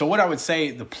what I would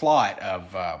say, the plot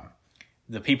of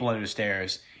The People Under the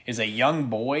Stairs is a young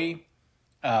boy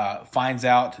finds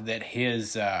out that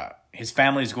his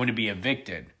family is going to be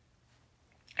evicted.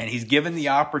 And he's given the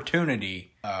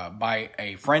opportunity by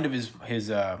a friend of his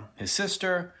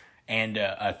sister and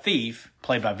a thief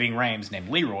played by Ving Rhames named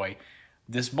Leroy.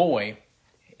 This boy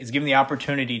is given the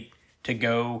opportunity to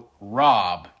go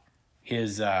rob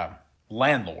his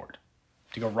landlord.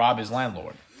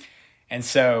 And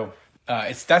so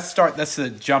that's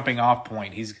the jumping off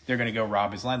point. They're going to go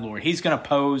rob his landlord. He's going to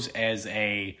pose as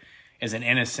an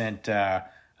innocent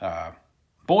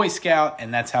Boy Scout,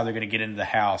 and that's how they're going to get into the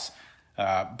house.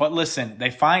 But listen,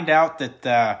 they find out that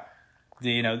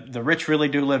the rich really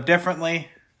do live differently.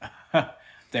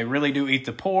 They really do eat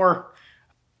the poor,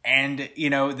 and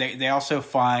they also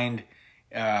find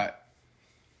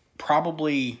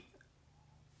probably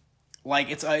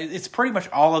like it's pretty much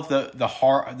all of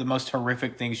the most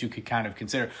horrific things you could kind of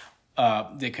consider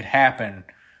that could happen,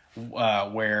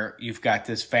 where you've got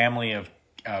this family of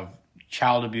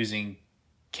child abusing,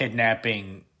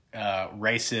 kidnapping,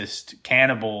 racist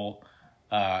cannibals,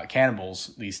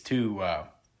 these two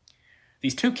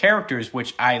these two characters,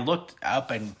 which I looked up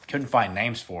and couldn't find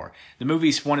names for. The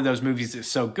movie's one of those movies that's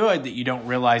so good that you don't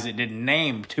realize it didn't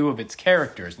name two of its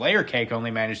characters. Layer Cake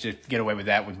only managed to get away with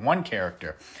that with one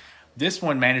character. This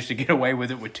one managed to get away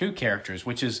with it with two characters,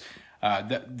 which is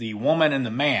the woman and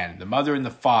the man, the mother and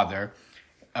the father,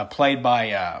 played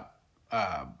by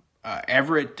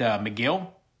Everett McGill,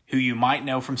 who you might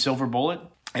know from Silver Bullet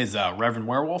as Reverend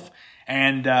Werewolf,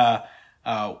 and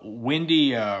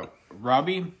Wendy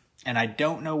Robbie. And I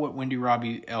don't know what Wendy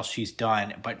Robbie else she's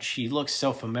done, but she looks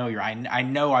so familiar. I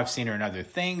know I've seen her in other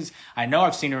things. I know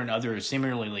I've seen her in other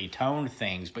similarly toned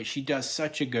things, but she does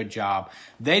such a good job.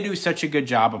 They do such a good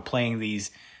job of playing these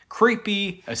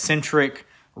creepy, eccentric,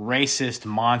 racist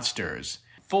monsters.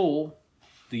 Fool,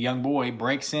 the young boy,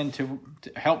 breaks in to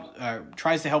help,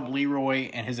 tries to help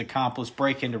Leroy and his accomplice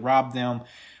break in to rob them,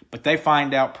 but they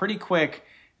find out pretty quick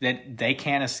that they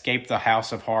can't escape the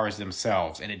House of Horrors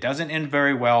themselves. And it doesn't end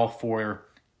very well for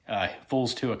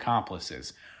Fool's two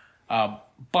accomplices.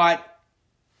 But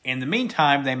in the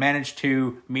meantime, they manage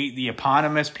to meet the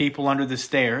eponymous people under the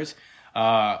stairs.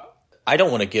 I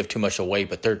don't want to give too much away,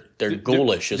 but they're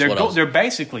ghoulish. They're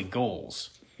basically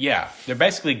ghouls. Yeah, they're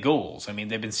basically ghouls. I mean,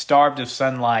 they've been starved of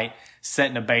sunlight,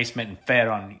 set in a basement, and fed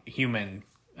on human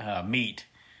meat.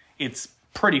 It's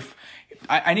pretty...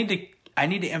 I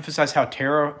need to emphasize how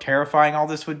terrifying all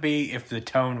this would be if the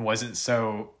tone wasn't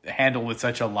so handled with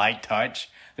such a light touch.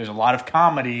 There's a lot of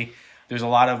comedy. There's a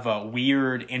lot of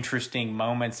weird, interesting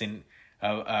moments and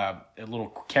little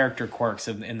character quirks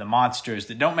in the monsters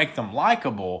that don't make them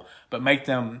likable, but make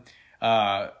them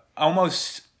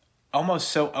almost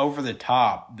so over the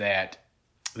top that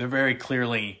they're very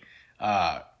clearly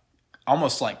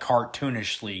almost like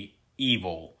cartoonishly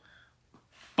evil.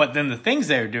 But then the things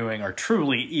they're doing are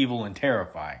truly evil and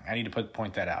terrifying. I need to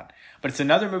point that out. But it's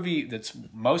another movie that's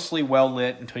mostly well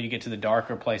lit until you get to the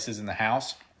darker places in the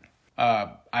house.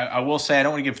 I will say I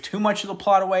don't want to give too much of the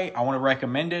plot away. I want to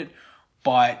recommend it.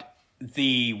 But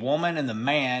the woman and the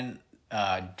man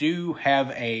do have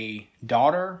a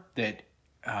daughter that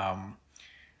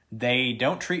they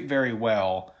don't treat very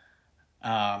well.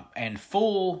 And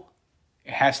Fool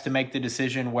has to make the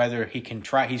decision whether he can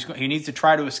try. He needs to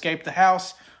try to escape the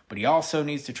house, but he also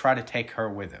needs to try to take her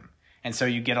with him. And so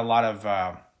you get a lot of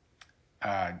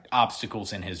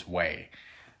obstacles in his way.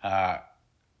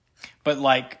 But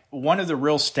like one of the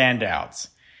real standouts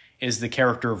is the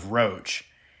character of Roach,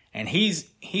 and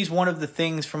he's one of the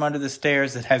things from under the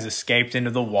stairs that has escaped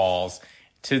into the walls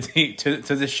to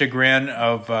the chagrin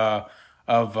of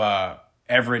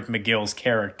Everett McGill's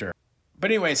character. But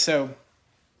anyway, so.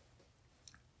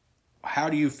 How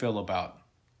do you feel about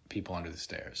People Under the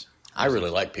Stairs? I really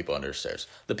like People Under the Stairs.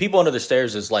 The People Under the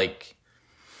Stairs is like,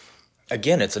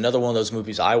 again, it's another one of those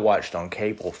movies I watched on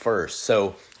cable first.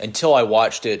 So until I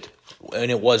watched it,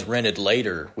 and it was rented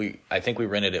later, I think we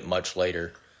rented it much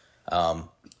later,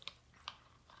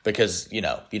 because you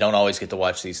don't always get to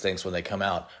watch these things when they come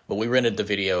out. But we rented the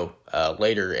video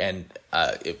later, and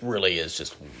it really is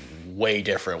just way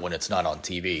different when it's not on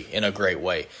TV in a great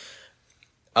way.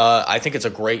 I think it's a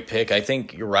great pick. I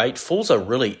think you're right. Fool's a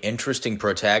really interesting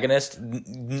protagonist.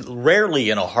 Rarely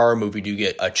in a horror movie do you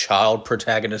get a child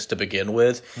protagonist to begin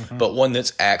with, but one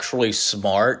that's actually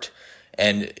smart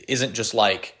and isn't just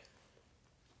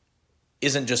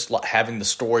having the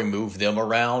story move them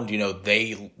around.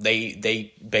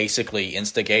 They basically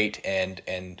instigate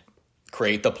and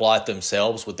create the plot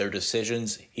themselves with their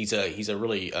decisions. He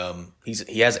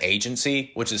has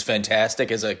agency, which is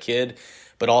fantastic as a kid.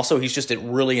 But also he's just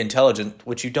really intelligent,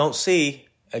 which you don't see,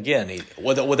 again,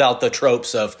 without the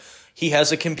tropes of he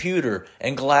has a computer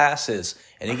and glasses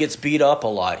and he gets beat up a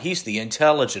lot. He's the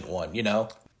intelligent one,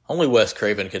 Only Wes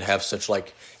Craven could have such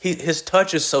his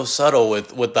touch is so subtle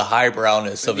with the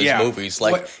highbrowness of his movies.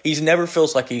 He never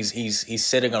feels like he's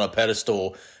sitting on a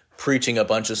pedestal preaching a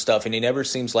bunch of stuff, and he never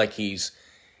seems like he's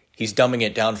dumbing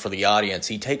it down for the audience.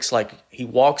 He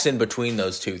walks in between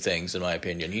those two things, in my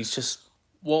opinion. He's just...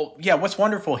 Well, yeah, what's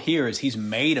wonderful here is he's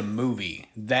made a movie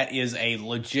that is a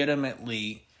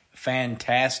legitimately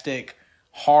fantastic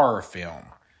horror film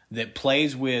that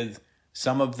plays with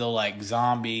some of the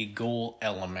zombie ghoul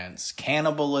elements,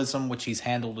 cannibalism, which he's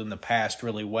handled in the past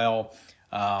really well,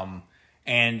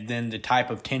 and then the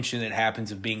type of tension that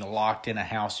happens of being locked in a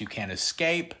house you can't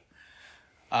escape.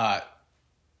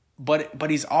 But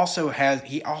he also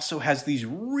has these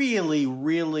really,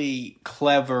 really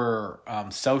clever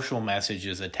social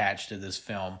messages attached to this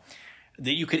film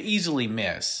that you could easily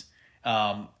miss.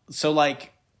 So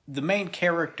the main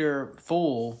character,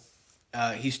 Fool,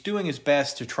 he's doing his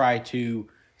best to try to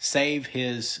save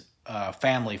his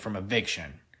family from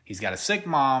eviction. He's got a sick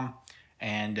mom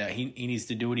and he needs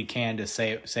to do what he can to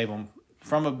save him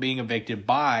from being evicted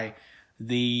by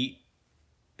the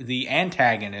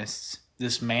antagonists,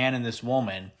 this man and this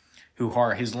woman, who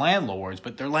are his landlords,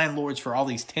 but they're landlords for all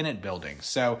these tenant buildings.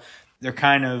 So they're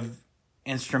kind of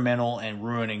instrumental in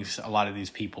ruining a lot of these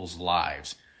people's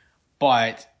lives.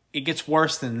 But it gets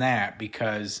worse than that,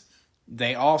 because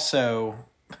they also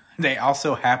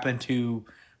happen to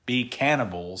be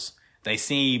cannibals. They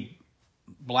see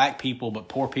black people, but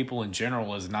poor people in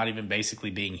general, as not even basically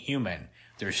being human.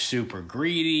 They're super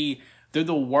greedy. They're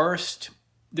the worst.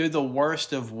 They're the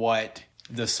worst of what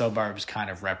the suburbs kind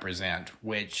of represent,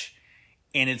 which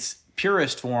in its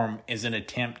purest form is an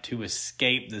attempt to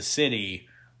escape the city,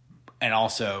 and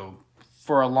also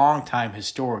for a long time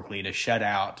historically to shut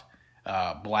out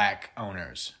black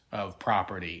owners of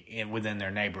property within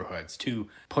their neighborhoods, to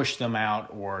push them out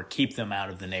or keep them out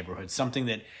of the neighborhood. Something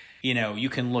that, you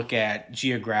can look at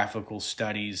geographical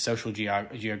studies, social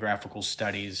geographical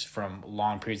studies from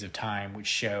long periods of time, which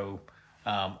show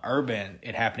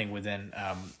it happening within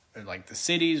like the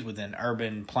cities, within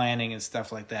urban planning and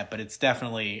stuff like that. But it's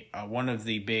definitely one of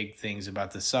the big things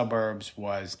about the suburbs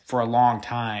was, for a long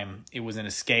time, it was an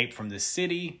escape from the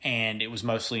city, and it was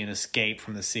mostly an escape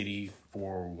from the city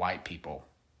for white people.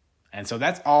 And so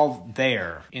that's all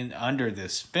there under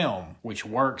this film, which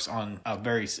works on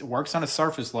a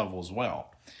surface level as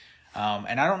well.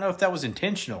 And I don't know if that was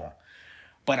intentional,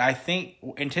 but I think,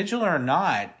 intentional or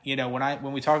not,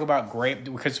 when we talk about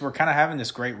because we're kind of having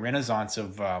this great renaissance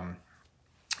of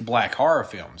black horror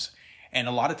films. And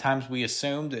a lot of times we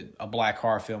assume that a black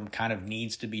horror film kind of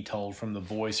needs to be told from the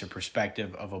voice or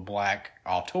perspective of a black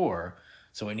auteur.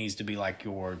 So it needs to be like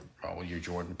your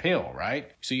Jordan Peele,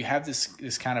 right? So you have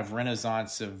this kind of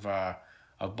renaissance of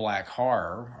black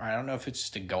horror. I don't know if it's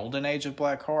just a golden age of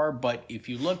black horror, but if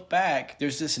you look back,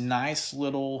 there's this nice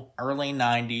little early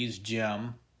 90s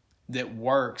gem that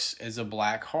works as a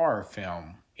black horror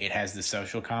film. It has the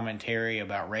social commentary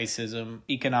about racism,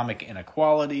 economic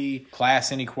inequality,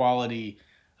 class inequality,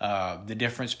 the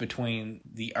difference between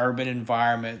the urban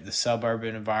environment, the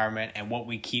suburban environment, and what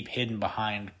we keep hidden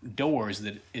behind doors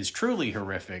that is truly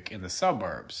horrific in the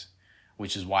suburbs,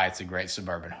 which is why it's a great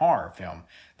suburban horror film.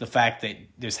 The fact that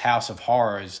this House of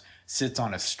Horrors sits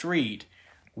on a street,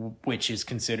 which is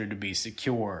considered to be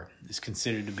secure, is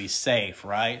considered to be safe,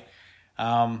 right?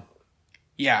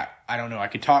 Yeah, I don't know. I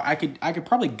could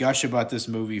probably gush about this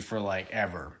movie for like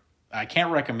ever. I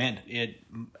can't recommend it.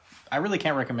 I really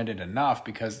can't recommend it enough,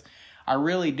 because I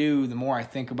really do. The more I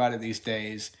think about it these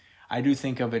days, I do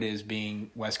think of it as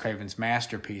being Wes Craven's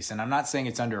masterpiece. And I'm not saying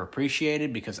it's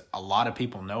underappreciated, because a lot of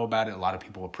people know about it. A lot of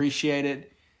people appreciate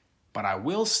it. But I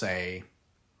will say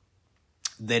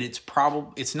that it's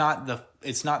not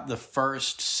the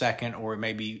first, second, or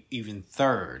maybe even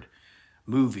third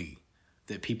movie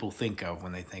that people think of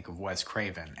when they think of Wes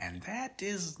Craven. And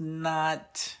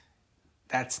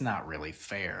that's not really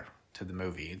fair to the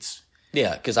movie.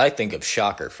 Yeah, because I think of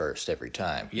Shocker first every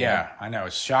time. Yeah, I know.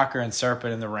 It's Shocker and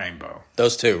Serpent and the Rainbow.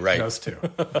 Those two, right? Those two.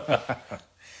 All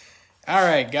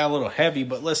right, got a little heavy,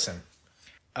 but listen.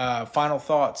 Final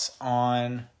thoughts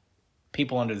on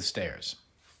People Under the Stairs.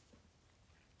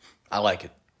 I like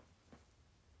it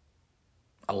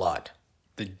a lot.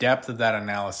 The depth of that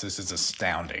analysis is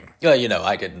astounding. Yeah,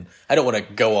 I don't want to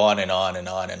go on and on and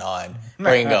on and on,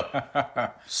 bringing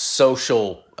up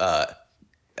social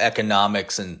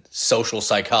economics and social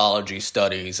psychology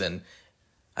studies, and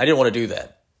I didn't want to do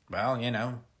that. Well,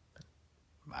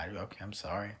 okay, I'm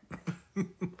sorry.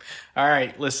 All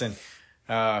right, listen.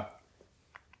 From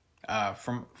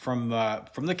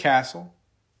the castle,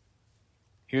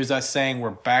 here's us saying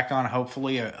we're back on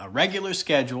hopefully a regular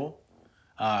schedule.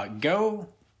 Go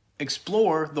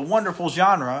explore the wonderful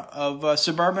genre of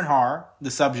suburban horror, the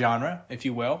subgenre, if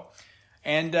you will,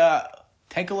 and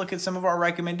take a look at some of our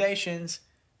recommendations.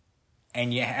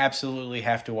 And you absolutely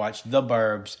have to watch The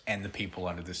Burbs and The People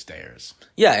Under the Stairs.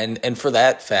 Yeah, and for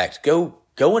that fact, go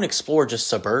and explore just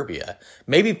suburbia.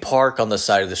 Maybe park on the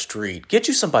side of the street. Get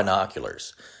you some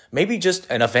binoculars. Maybe just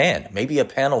in a van. Maybe a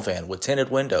panel van with tinted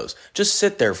windows. Just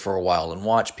sit there for a while and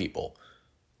watch people.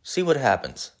 See what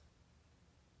happens.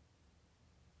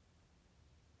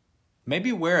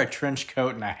 Maybe wear a trench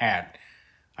coat and a hat.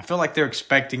 I feel like they're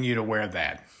expecting you to wear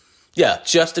that. Yeah,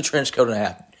 just a trench coat and a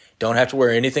hat. Don't have to wear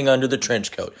anything under the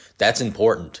trench coat. That's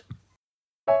important.